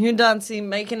Mikkelsen and Hugh Dancy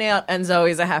making out, and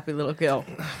Zoe's a happy little girl.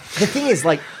 The thing is,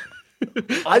 like,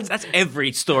 That's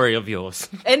every story of yours.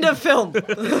 End of film.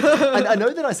 I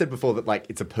know that I said before that like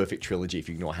it's a perfect trilogy if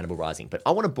you ignore Hannibal Rising, but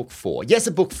I want a book 4. Yes,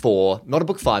 a book 4, not a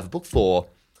book 5, a book 4.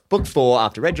 Book 4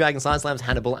 after Red Dragon, Silence Lambs,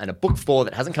 Hannibal, and a book 4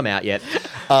 that hasn't come out yet.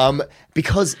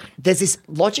 Because there's this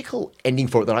logical ending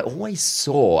for it that I always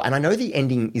saw, and I know the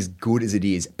ending is good as it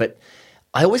is, but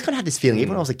I always kind of had this feeling, even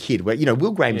when I was a kid, where, you know,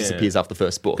 Will Graham disappears after the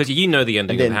first book. Because you know the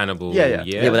ending And then- of Hannibal. Yeah.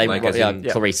 Yeah, but they, like, as in-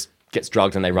 Clarice gets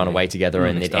drugged and they run away together,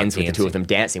 and they it start ends with the two of dancing. them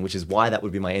dancing, which is why that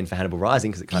would be my end for Hannibal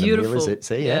Rising, because it kind Beautiful. of mirrors it.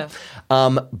 See, Yeah.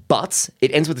 But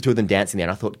it ends with the two of them dancing there,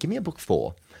 and I thought, give me a book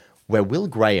 4 where Will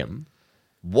Graham,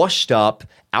 washed up,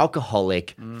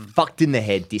 alcoholic, fucked in the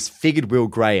head, disfigured Will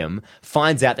Graham,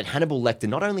 finds out that Hannibal Lecter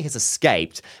not only has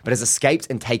escaped, but has escaped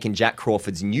and taken Jack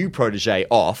Crawford's new protege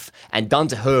off and done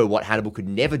to her what Hannibal could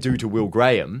never do to Will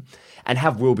Graham, and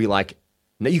have Will be like,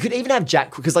 no, you could even have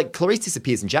Jack, because like Clarice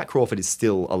disappears and Jack Crawford is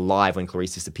still alive when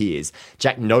Clarice disappears.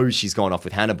 Jack knows she's gone off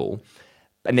with Hannibal.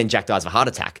 And then Jack dies of a heart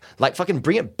attack. Like, fucking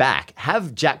bring it back.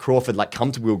 Have Jack Crawford, like,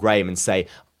 come to Will Graham and say,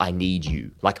 I need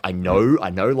you. Like, I know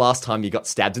last time you got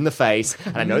stabbed in the face,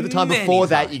 and I know the time before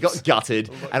that you got gutted,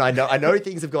 and I know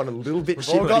things have gone a little bit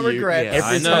shit got for you regrets. Yeah,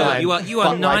 every I know. time. You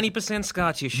are but, like, 90%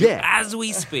 scar tissue Yeah. as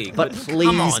we speak. but Come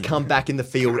please on. come back in the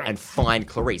field and find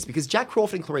Clarice. Because Jack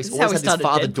Crawford and Clarice This is how always we had this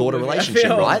started father-daughter Deadpool movie, I relationship,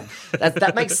 feel. right?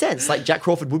 That makes sense. Like, Jack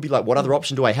Crawford would be like, what other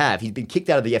option do I have? He'd been kicked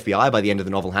out of the FBI by the end of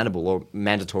the novel Hannibal, or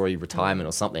mandatory retirement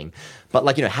or something. But,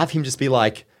 like, you know, have him just be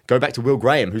like, go back to Will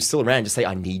Graham, who's still around, and just say,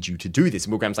 I need you to do this.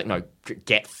 And Will Graham's like, no,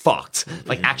 get fucked.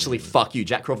 Like, actually, fuck you.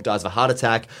 Jack Crawford dies of a heart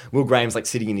attack. Will Graham's like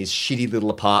sitting in his shitty little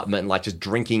apartment and like just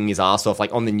drinking his ass off,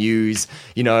 like on the news,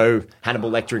 you know, Hannibal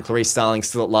Lecter and Clarice Starling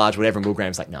still at large, whatever. And Will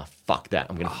Graham's like, nah, fuck that.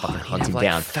 I'm going to fucking hunt him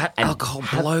down. Fat and alcohol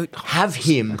bloat. Have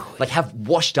him, like, have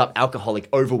washed up, alcoholic,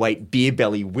 overweight, beer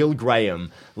belly Will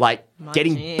Graham, like,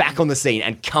 getting back on the scene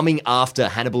and coming after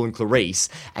Hannibal and Clarice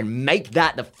and make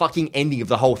that the fucking ending of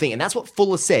the whole thing. And that's what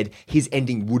Fuller said his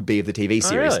ending would be of the TV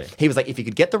series. Really? He was like, if he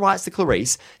could get the rights to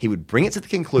Clarice, he would bring it to the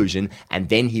conclusion and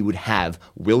then he would have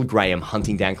Will Graham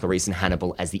hunting down Clarice and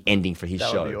Hannibal as the ending for his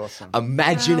show. Would be awesome.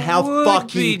 Imagine That how would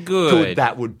fucking be good.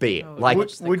 that would be. Like,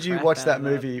 Would you watch that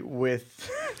movie with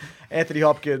Anthony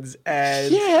Hopkins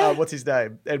and what's his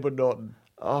name? Edward Norton.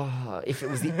 oh, if it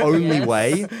was the only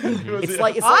way. It's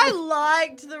like I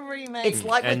liked the remake. it's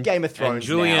like with Game of Thrones.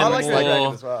 Julianne now. I like Moore. that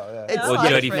Dragon as well. Yeah. It's Or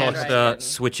like- Jodie Fred Foster Dragon.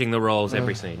 switching the roles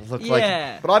every scene. Look like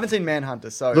Yeah. But I haven't seen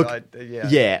Manhunter, so Look,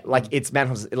 yeah. like it's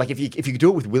Manhunter. Like if you could do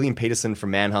it with William Peterson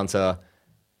from Manhunter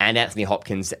and Anthony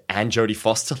Hopkins and Jodie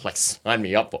Foster, like sign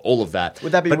me up for all of that.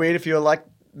 Would that be But- weird if you were like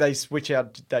they switch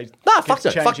out? They No, fuck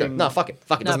keep it. Fuck it. changing- No, fuck it.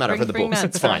 Fuck it. Doesn't matter. I've read the bring books.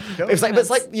 Mads. It's fine. Cool. It's like, but it's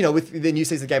like, you know, with the new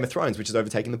season of Game of Thrones, which is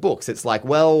overtaking the books. It's like,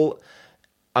 well,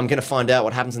 I'm going to find out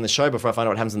what happens in the show before I find out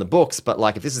what happens in the books. But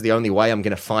like, if this is the only way I'm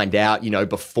going to find out, you know,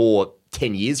 before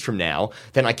 10 years from now,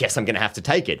 then I guess I'm going to have to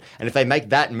take it. And if they make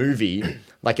that movie,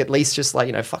 like at least just like,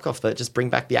 you know, fuck off that. Just bring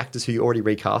back the actors who you already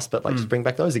recast, but like just bring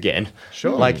back those again.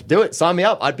 Sure. Like do it. Sign me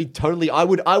up. I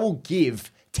will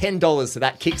give $10 to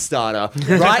that Kickstarter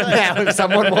right now if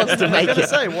someone wants to I make was it.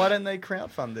 going to say, why don't they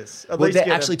crowdfund this? At Well, least they're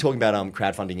get actually talking about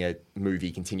crowdfunding a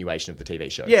movie continuation of the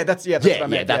TV show. that's what I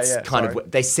meant. That's kind of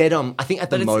what they said. I think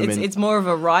at the But moment it's more of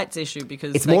a rights issue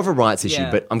because it's more of a rights issue.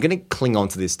 yeah. But I'm going to cling on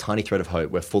to this tiny thread of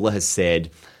hope where Fuller has said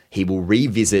he will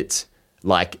revisit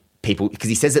like people because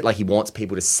he says that like he wants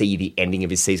people to see the ending of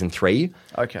his season 3.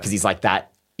 Okay. Because he's like that.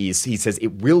 He says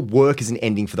it will work as an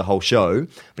ending for the whole show,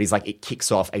 but he's like, it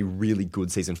kicks off a really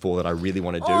good season 4 that I really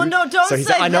want to do. Oh, no, don't so he's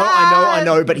say like, I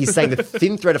know, but he's saying the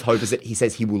thin thread of hope is that he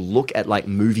says he will look at like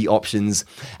movie options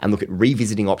and look at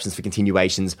revisiting options for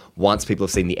continuations once people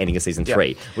have seen the ending of season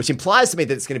 3, which implies to me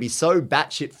that it's going to be so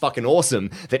batshit fucking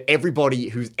awesome that everybody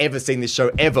who's ever seen this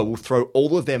show ever will throw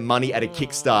all of their money at a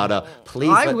Kickstarter. Please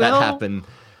I let will. that happen.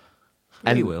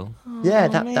 And We will. Yeah,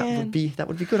 that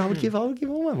would be good. I would give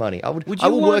all my money. I will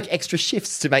you work extra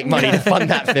shifts to make money to fund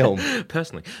that film.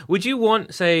 Personally, would you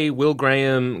want, say, Will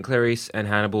Graham, Clarice, and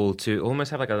Hannibal to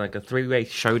almost have like a three-way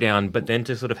showdown, but then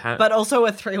to sort of have but also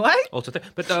a three-way. also,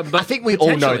 but I think we all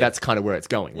know potentially- that's kind of where it's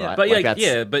going, right? But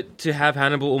Like, but to have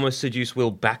Hannibal almost seduce Will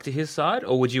back to his side,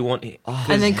 or would you want?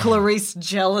 And then Clarice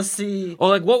jealousy. Or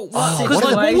like what? Because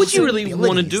what what would you really possibilities?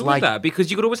 want to do Like- with that?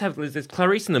 Because you could always have there's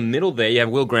Clarice in the middle there. You have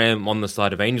Will Graham on the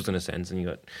side of angels in a sense, and you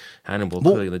got Hannibal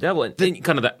clearly the devil, and then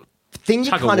kind of that. thing you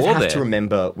tug of kind of war have there. to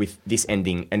remember with this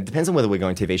ending, and it depends on whether we're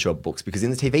going TV show or books, because in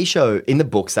the TV show, in the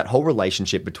books, that whole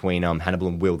relationship between Hannibal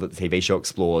and Will that the TV show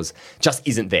explores just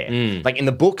isn't there. Like in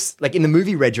the books, like in the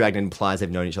movie Red Dragon implies they've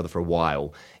known each other for a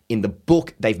while. In the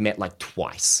book, they've met like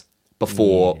twice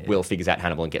before Will figures out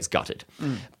Hannibal and gets gutted.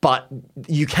 But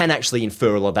you can actually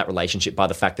infer a lot of that relationship by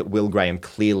the fact that Will Graham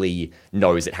clearly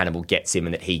knows that Hannibal gets him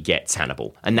and that he gets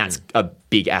Hannibal. And that's a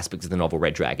big aspect of the novel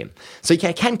Red Dragon. So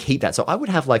you can keep that. So I would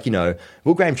have like, you know,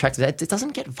 Will Graham tracks it. It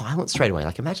doesn't get violent straight away.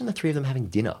 Like imagine the three of them having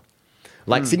dinner.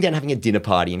 Like sitting down having a dinner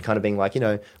party and kind of being like, you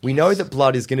know, we know that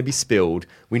blood is going to be spilled.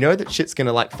 We know that shit's going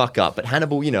to like fuck up. But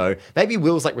Hannibal, you know, maybe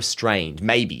Will's like restrained.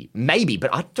 Maybe.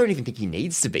 But I don't even think he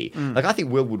needs to be. Like I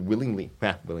think Will would willingly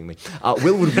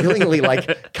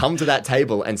like come to that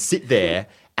table and sit there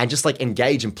and just like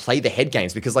engage and play the head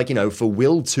games. Because like, you know, for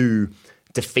Will to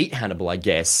defeat Hannibal, I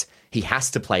guess, he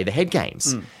has to play the head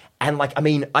games. And like, I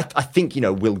mean, I think, you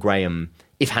know, Will Graham,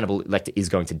 if Hannibal Lecter is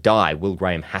going to die, Will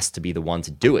Graham has to be the one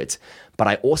to do it. But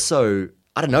I also,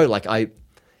 I don't know, like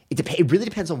it really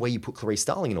depends on where you put Clarice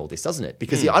Starling in all this, doesn't it?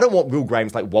 Because I don't want Will Graham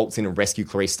to like waltz in and rescue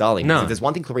Clarice Starling. No. Because if there's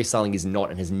one thing Clarice Starling is not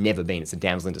and has never been, it's a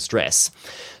damsel in distress.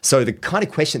 So the kind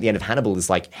of question at the end of Hannibal is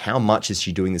like, how much is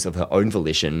she doing this of her own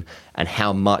volition and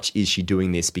how much is she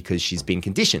doing this because she's been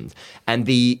conditioned? And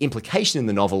the implication in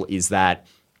the novel is that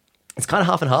it's kind of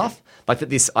half and half. Like that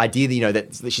this idea that, you know,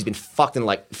 that she's been fucked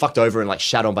over and like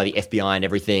shat on by the FBI and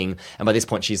everything. And by this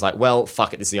point she's like, well,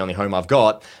 fuck it, this is the only home I've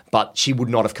got. But she would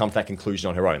not have come to that conclusion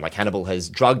on her own. Like Hannibal has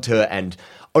drugged her and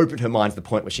opened her mind to the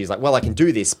point where she's like, well, I can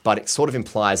do this. But it sort of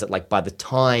implies that like by the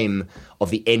time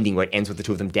of the ending where it ends with the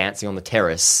two of them dancing on the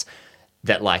terrace,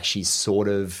 that like she's sort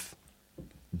of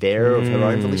there of her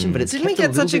own volition. But it's Didn't we kept a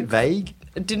get little such a bit vague.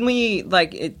 didn't we,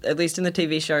 at least in the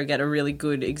TV show, get a really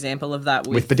good example of that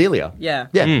With Bedelia. Yeah.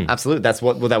 Yeah, absolutely. That's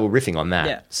what they were riffing on that.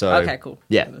 Yeah. So, Okay, cool.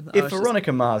 Yeah. If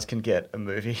Veronica Mars can get a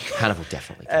movie, Hannibal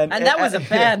definitely. And that was a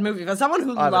bad movie. For someone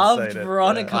who I haven't loved seen it.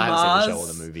 Veronica I haven't Mars. seen the show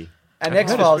or the movie. and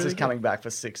X Files is coming back for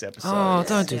 6 episodes. Oh,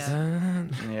 don't do that.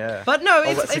 Yeah, But no, Or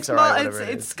it's 6 or 8, whatever it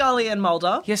it's is. Scully and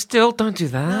Mulder. Yeah, still, don't do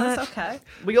No, that. it's okay.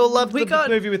 We all loved We the got-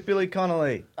 movie with Billy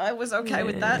Connolly. I was okay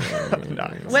with that.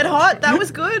 No. Wet Hot, that was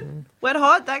good. Wet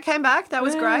Hot, that came back. That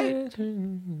was great.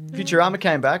 Futurama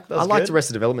came back. That I was liked good.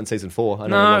 Arrested Development season 4. I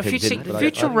know a lot No, of people didn't, but I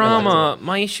liked Futurama. it.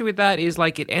 My issue with that is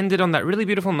it ended on that really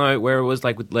beautiful note where it was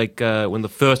when the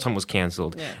first time was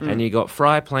cancelled, and you got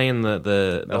Fry playing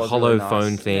the was hollow really nice.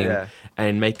 phone thing, Yeah.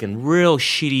 and making real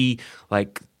shitty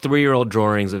 3-year-old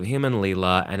drawings of him and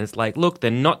Leela, and it's look, they're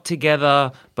not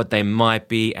together, but they might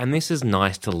be, and this is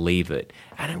nice to leave it,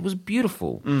 and it was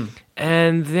beautiful.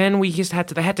 And then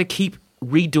they had to keep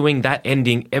redoing that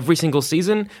ending every single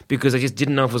season because they just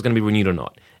didn't know if it was going to be renewed or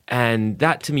not. And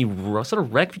that to me sort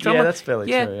of wrecked Futurama. Yeah, that's fairly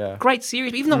true, yeah. Great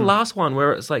series. But even the last one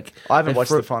where it's I haven't watched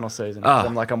the final season.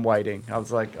 I'm waiting. I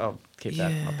was like, I'll keep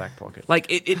that in my back pocket.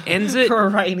 it ends it. For a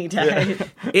rainy day.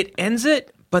 It ends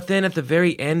it, but then at the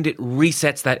very end it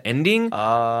resets that ending.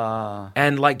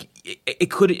 And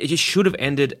it just should have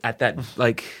ended at that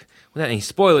without any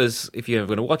spoilers, if you're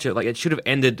going to watch it, it should have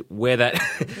ended where that.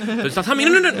 It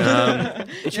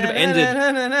should have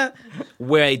ended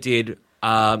where it did.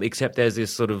 Except there's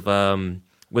this sort of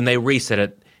when they reset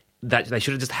it, that they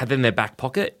should have just had it in their back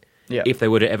pocket. Yeah. If they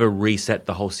were to ever reset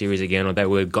the whole series again, or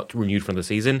they got renewed from the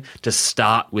season, to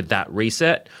start with that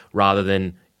reset rather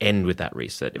than end with that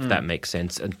reset, if that makes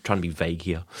sense. And trying to be vague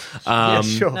here. Yeah,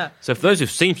 sure. No. So for those who've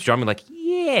seen Futurama,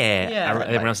 Yeah. and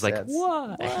everyone else is like, Makes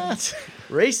sense. what?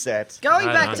 Reset. Going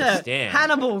I back don't to understand.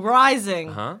 Hannibal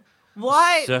Rising. Huh?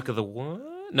 Why? Circa the what?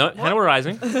 No, Hannibal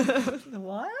Rising.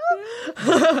 What?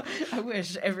 I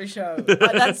wish every show.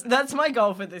 That's my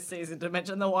goal for this season, to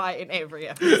mention the why in every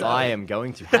episode. I am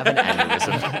going to have an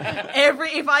aneurysm.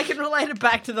 If I can relate it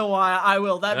back to the wire, I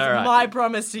will. That's All right. my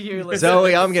promise to you, listeners.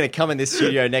 Zoe, I'm going to come in this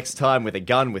studio next time with a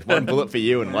gun with one bullet for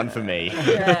you and one for me.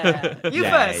 Yeah. You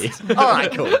Yay. first. All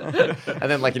right, cool. And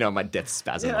then, my death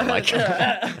spasm. I'm like,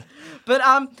 But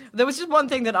there was just one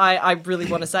thing that I really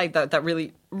want to say that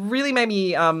really, really made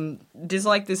me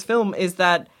dislike this film, is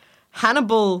that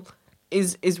Hannibal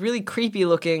is really creepy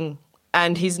looking,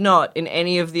 and he's not in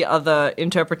any of the other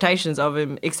interpretations of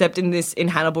him, except in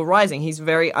Hannibal Rising. He's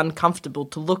very uncomfortable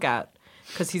to look at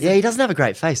because he's yeah, he doesn't have a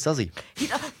great face, does he?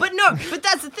 But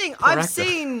that's the thing. I've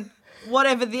seen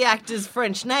whatever the actor's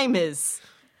French name is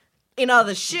in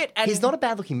other shit, and He's not a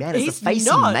bad-looking man. It's he's the face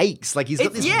not. he makes. He's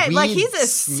got this weird, he's a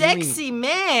sneering- sexy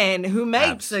man who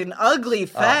makes an ugly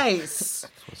face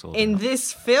What's all in about.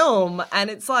 this film, and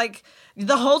it's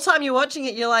the whole time you're watching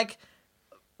it, you're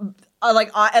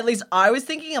at least I was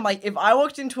thinking, I'm like, if I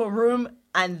walked into a room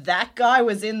and that guy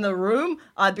was in the room,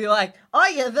 I'd be like, oh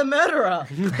yeah, the murderer.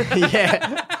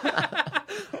 Yeah.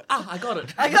 I got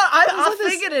it. I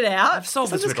figured it out. I've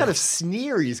solved It's this this kind riddle. of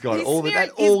sneer he's got He's all the sneering-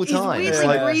 time. He's It's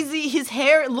weirdly like- greasy. His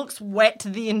hair looks wet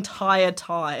the entire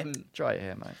time. Dry your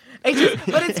hair, mate.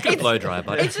 It's blow dry,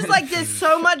 buddy. It's just there's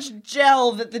so much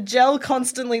gel that the gel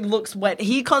constantly looks wet.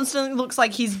 He constantly looks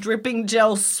like he's dripping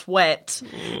gel sweat.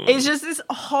 It's just this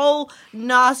whole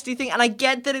nasty thing. And I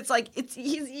get that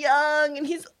he's young and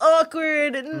he's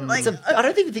awkward and I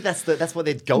don't even think that's what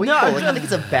they're going No. for. I think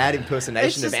it's a bad impersonation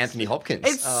It's just- of Anthony Hopkins.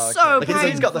 it's Oh, so okay. painful.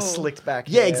 He's got the slicked back.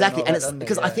 Yeah, hair exactly. all And that, it's doesn't he?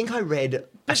 because I Yeah. think I read.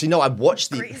 Actually, no, I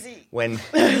watched Crazy. when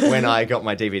I got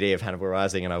my DVD of Hannibal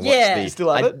Rising, and I watched Yeah. the. You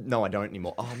still have it? No, I don't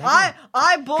anymore. Oh man,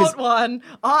 I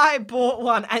bought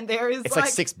one, and there is it's like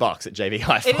 $6 at JV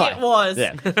Hi-Fi. It was.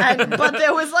 Yeah. But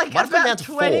there was Might have gone down about to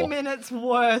 20 4. minutes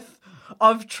worth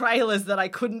of trailers that I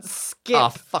couldn't skip. Oh,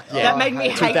 fuck yeah. That made me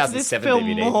hate this 2007 film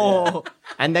DVD. more.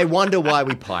 And they wonder why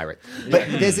we pirate. But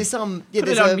there's this Put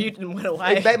there's it on a- mute and went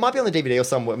away. It might be on the DVD or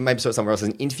somewhere, maybe saw it somewhere else.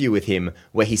 An interview with him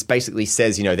where he basically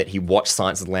says, that he watched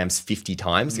Silence of the Lambs 50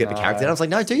 times to get the character. And I was like,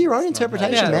 no, do your own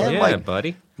interpretation, man. Yeah,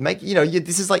 buddy. Make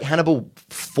this is like Hannibal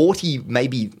 40,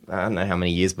 maybe I don't know how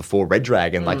many years before Red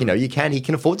Dragon. He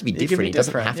can afford to be different. be He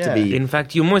doesn't different, have to be. In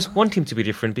fact, you almost want him to be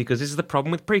different because this is the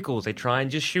problem with prequels. They try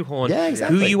and just shoehorn Yeah,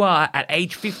 exactly. who you are at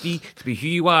age 50 to be who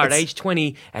you are at age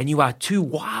 20, and you are two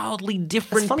wildly It's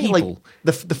different funny, people.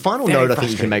 the final Very note I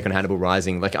think you can frustrating. make on Hannibal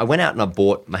Rising. I went out and I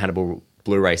bought my Hannibal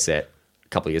Blu-ray set a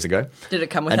couple of years ago. Did it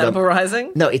come with And, Hannibal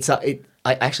Rising? No,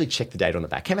 I actually checked the date on the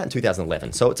back. It came out in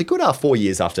 2011. So it's a good 4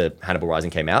 years after Hannibal Rising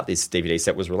came out. This DVD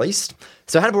set was released.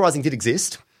 So Hannibal Rising did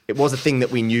exist. It was a thing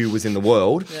that we knew was in the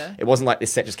world. Yeah. It wasn't like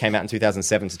this set just came out in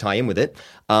 2007 to tie in with it.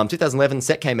 2011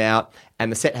 set came out,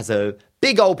 and the set has a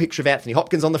big old picture of Anthony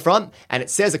Hopkins on the front, and it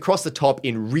says across the top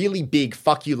in really big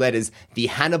fuck you letters, the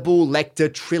Hannibal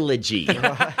Lecter trilogy.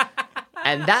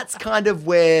 And that's kind of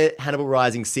where Hannibal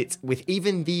Rising sits with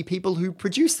even the people who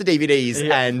produce the DVDs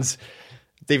and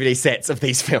DVD sets of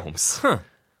these films. Huh.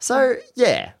 So,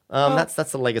 yeah,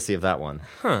 that's the legacy of that one.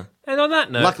 Huh. And on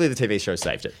that note, Luckily, the TV show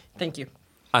saved it. Thank you.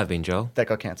 I've been Joel. That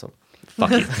got cancelled. Fuck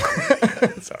you.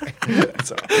 Sorry.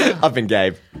 I've been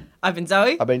Gabe. I've been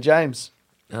Zoe. I've been James.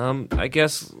 I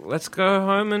guess let's go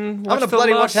home and watch I'm gonna the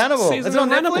bloody last watch Hannibal. season Is it on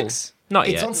of Hannibal. Netflix? Not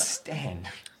It's yet. on Stan.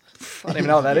 I don't even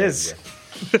know what that is.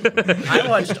 I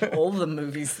watched all the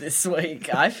movies this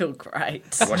week. I feel great.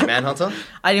 Watch Manhunter?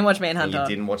 I didn't watch Manhunter. You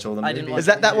didn't watch all the I movies? didn't watch Is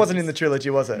that wasn't in the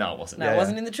trilogy, was it? No, it wasn't. No, it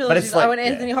wasn't in the trilogy. But it's like- I went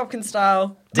Anthony Hopkins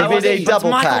style. DVD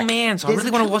double Michael pack. Mann, so I really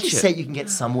want to watch it. set you can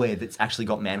get somewhere that's actually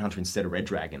got Manhunter instead of Red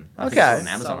Dragon. I think Okay. it's on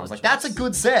Amazon. I was like, that's a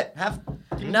good set.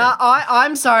 No,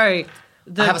 I'm sorry.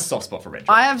 I have a soft spot for Red I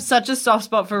Dragon. have such a soft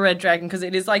spot for Red Dragon because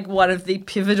it is like one of the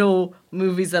pivotal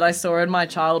movies that I saw in my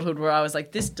childhood where I was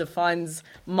like, this defines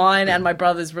mine and my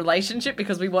brother's relationship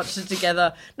because we watched it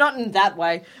together. Not in that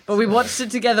way, but we watched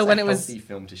it together when it was... healthy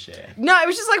film to share. No, it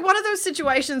was just like one of those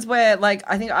situations where, like,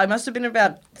 I think I must have been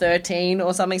about 13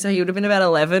 or something, so he would have been about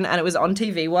 11, and it was on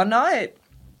TV one night.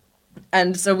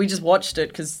 And so we just watched it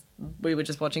because we were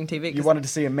just watching TV. You wanted to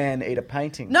see a man eat a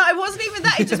painting. No, it wasn't even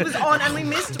that. It just was on, and we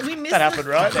missed. That happened,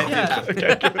 right?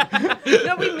 Yeah.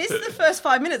 No, we missed the first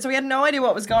 5 minutes, so we had no idea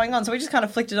what was going on. So we just kind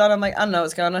of flicked it on. I'm like, I don't know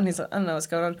what's going on. He's like, I don't know what's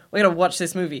going on. We got to watch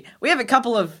this movie. We have a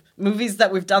couple of movies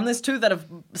that we've done this to that have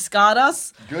scarred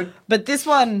us. Good. But this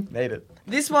one, Made it.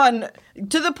 this one,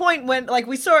 to the point when, like,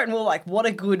 we saw it and we were like, what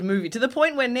a good movie. To the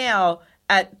point where now,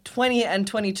 at 20 and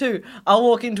 22, I'll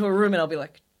walk into a room and I'll be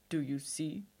like, do you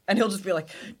see? And he'll just be like,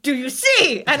 do you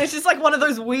see? And it's just like one of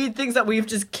those weird things that we've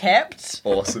just kept.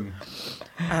 Awesome.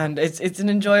 And it's an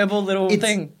enjoyable little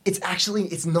thing.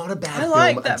 It's not a bad I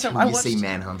like film that until film. I you watched- see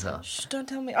Manhunter. Shh, don't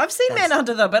tell me. I've seen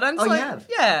Manhunter though, but I'm just Oh, you like, have?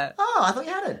 yeah. Oh, I thought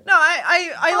you had it. No,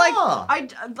 Oh. I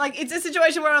like it's a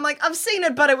situation where I'm like, I've seen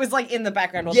it, but it was like in the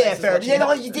background. While Yeah, James was fair. watching Yeah, it.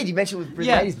 no, you did. You mentioned with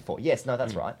Yeah. ladies before. Yes, no,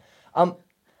 that's right.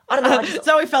 I don't know. I just,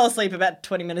 Zoe fell asleep about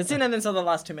 20 minutes in and then saw the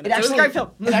last 2 minutes. It was a great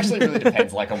film. It actually really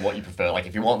depends, like, on what you prefer. Like,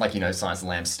 if you want, like, Silence of the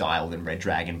Lambs style, then Red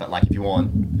Dragon. But, like, if you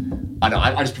want... I know,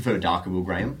 I just prefer darker Will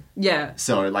Graham. Yeah.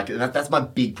 So, like, that's my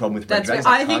big problem with Red That's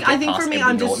Dragon. right. I think for me,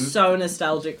 I'm just so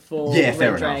nostalgic for Yeah,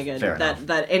 fair Red enough, Dragon fair enough.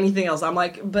 that anything else, I'm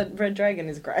like, but Red Dragon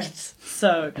is great.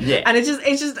 So Yeah. and it's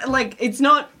just like it's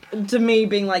not to me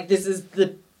being like this is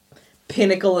the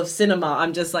pinnacle of cinema.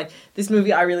 I'm just like this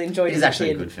movie I really enjoyed. It is as a actually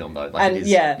a kid. good film, though. Like, And it is,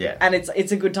 yeah, and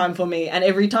it's a good time for me. And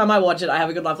every time I watch it, I have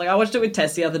a good laugh. Like I watched it with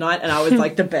Tess the other night, and I was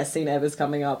like, the best scene ever's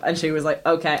coming up, and she was like,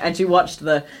 okay, and she watched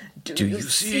the. Do you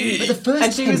see? But the first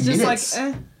and she 10 was just minutes,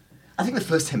 like, I think the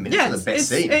first 10 minutes yeah, are the best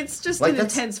scene. it's just Like, an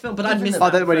that's- intense film. But I'd even miss the-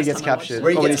 that. Oh, that when he first gets time I watched captured. it.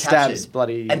 Where he Or when gets he stabs captured.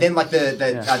 bloody... And then, like,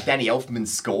 the Danny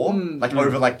Elfman's score, like,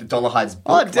 over, like, the Dolarhide's book.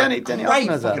 Oh, like, Danny great Elfman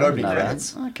has that. fucking I opening didn't know that.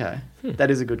 credits. Okay.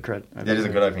 That is a good credit. That is a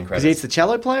good opening Because credits. he eats the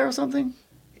cello player or something?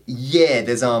 Yeah,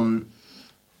 there's,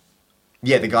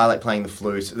 yeah, the guy, like, playing the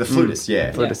flute. The flutist,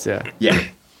 yeah. Flutist, yeah. Yeah.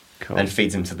 Cool. And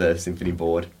feeds him to the symphony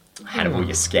board. Hannibal,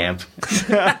 you scamp.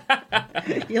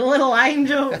 You little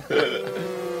angel.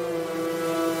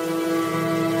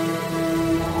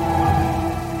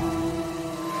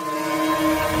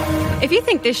 If you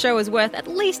think this show is worth at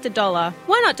least $1,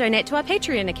 why not donate to our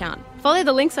Patreon account? Follow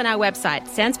the links on our website,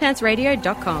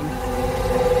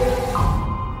 sanspantsradio.com.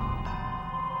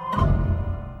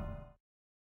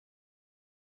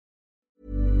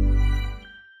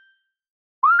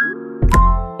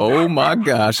 Oh my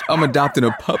gosh, I'm adopting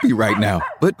a puppy right now.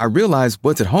 But I realize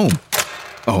what's at home.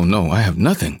 Oh no, I have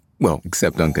nothing. Well,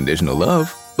 except unconditional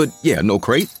love. But yeah, no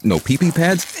crate, no pee-pee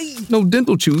pads, no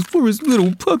dental chews for his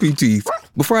little puppy teeth.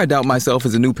 Before I doubt myself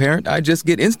as a new parent, I just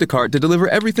get Instacart to deliver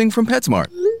everything from PetSmart.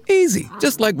 Easy,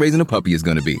 just like raising a puppy is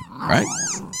gonna be, right?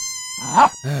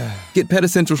 Get Pet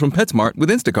Essentials from PetSmart with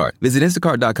Instacart. Visit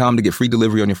instacart.com to get free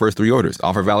delivery on your first 3 orders.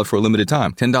 Offer valid for a limited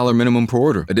time. $10 minimum per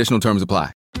order. Additional terms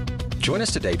apply. Join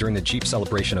us today during the Jeep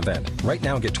Celebration event. Right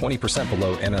now, get 20%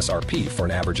 below MSRP for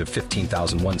an average of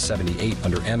 $15,178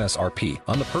 under MSRP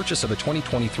on the purchase of a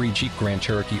 2023 Jeep Grand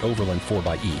Cherokee Overland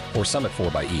 4xE or Summit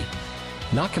 4xE.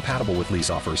 Not compatible with lease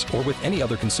offers or with any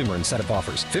other consumer incentive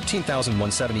offers.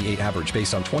 $15,178 average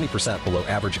based on 20% below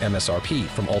average MSRP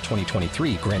from all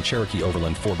 2023 Grand Cherokee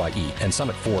Overland 4xE and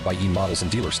Summit 4xE models in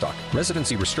dealer stock.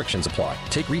 Residency restrictions apply.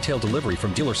 Take retail delivery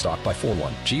from dealer stock by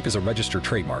 4/1. Jeep is a registered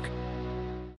trademark.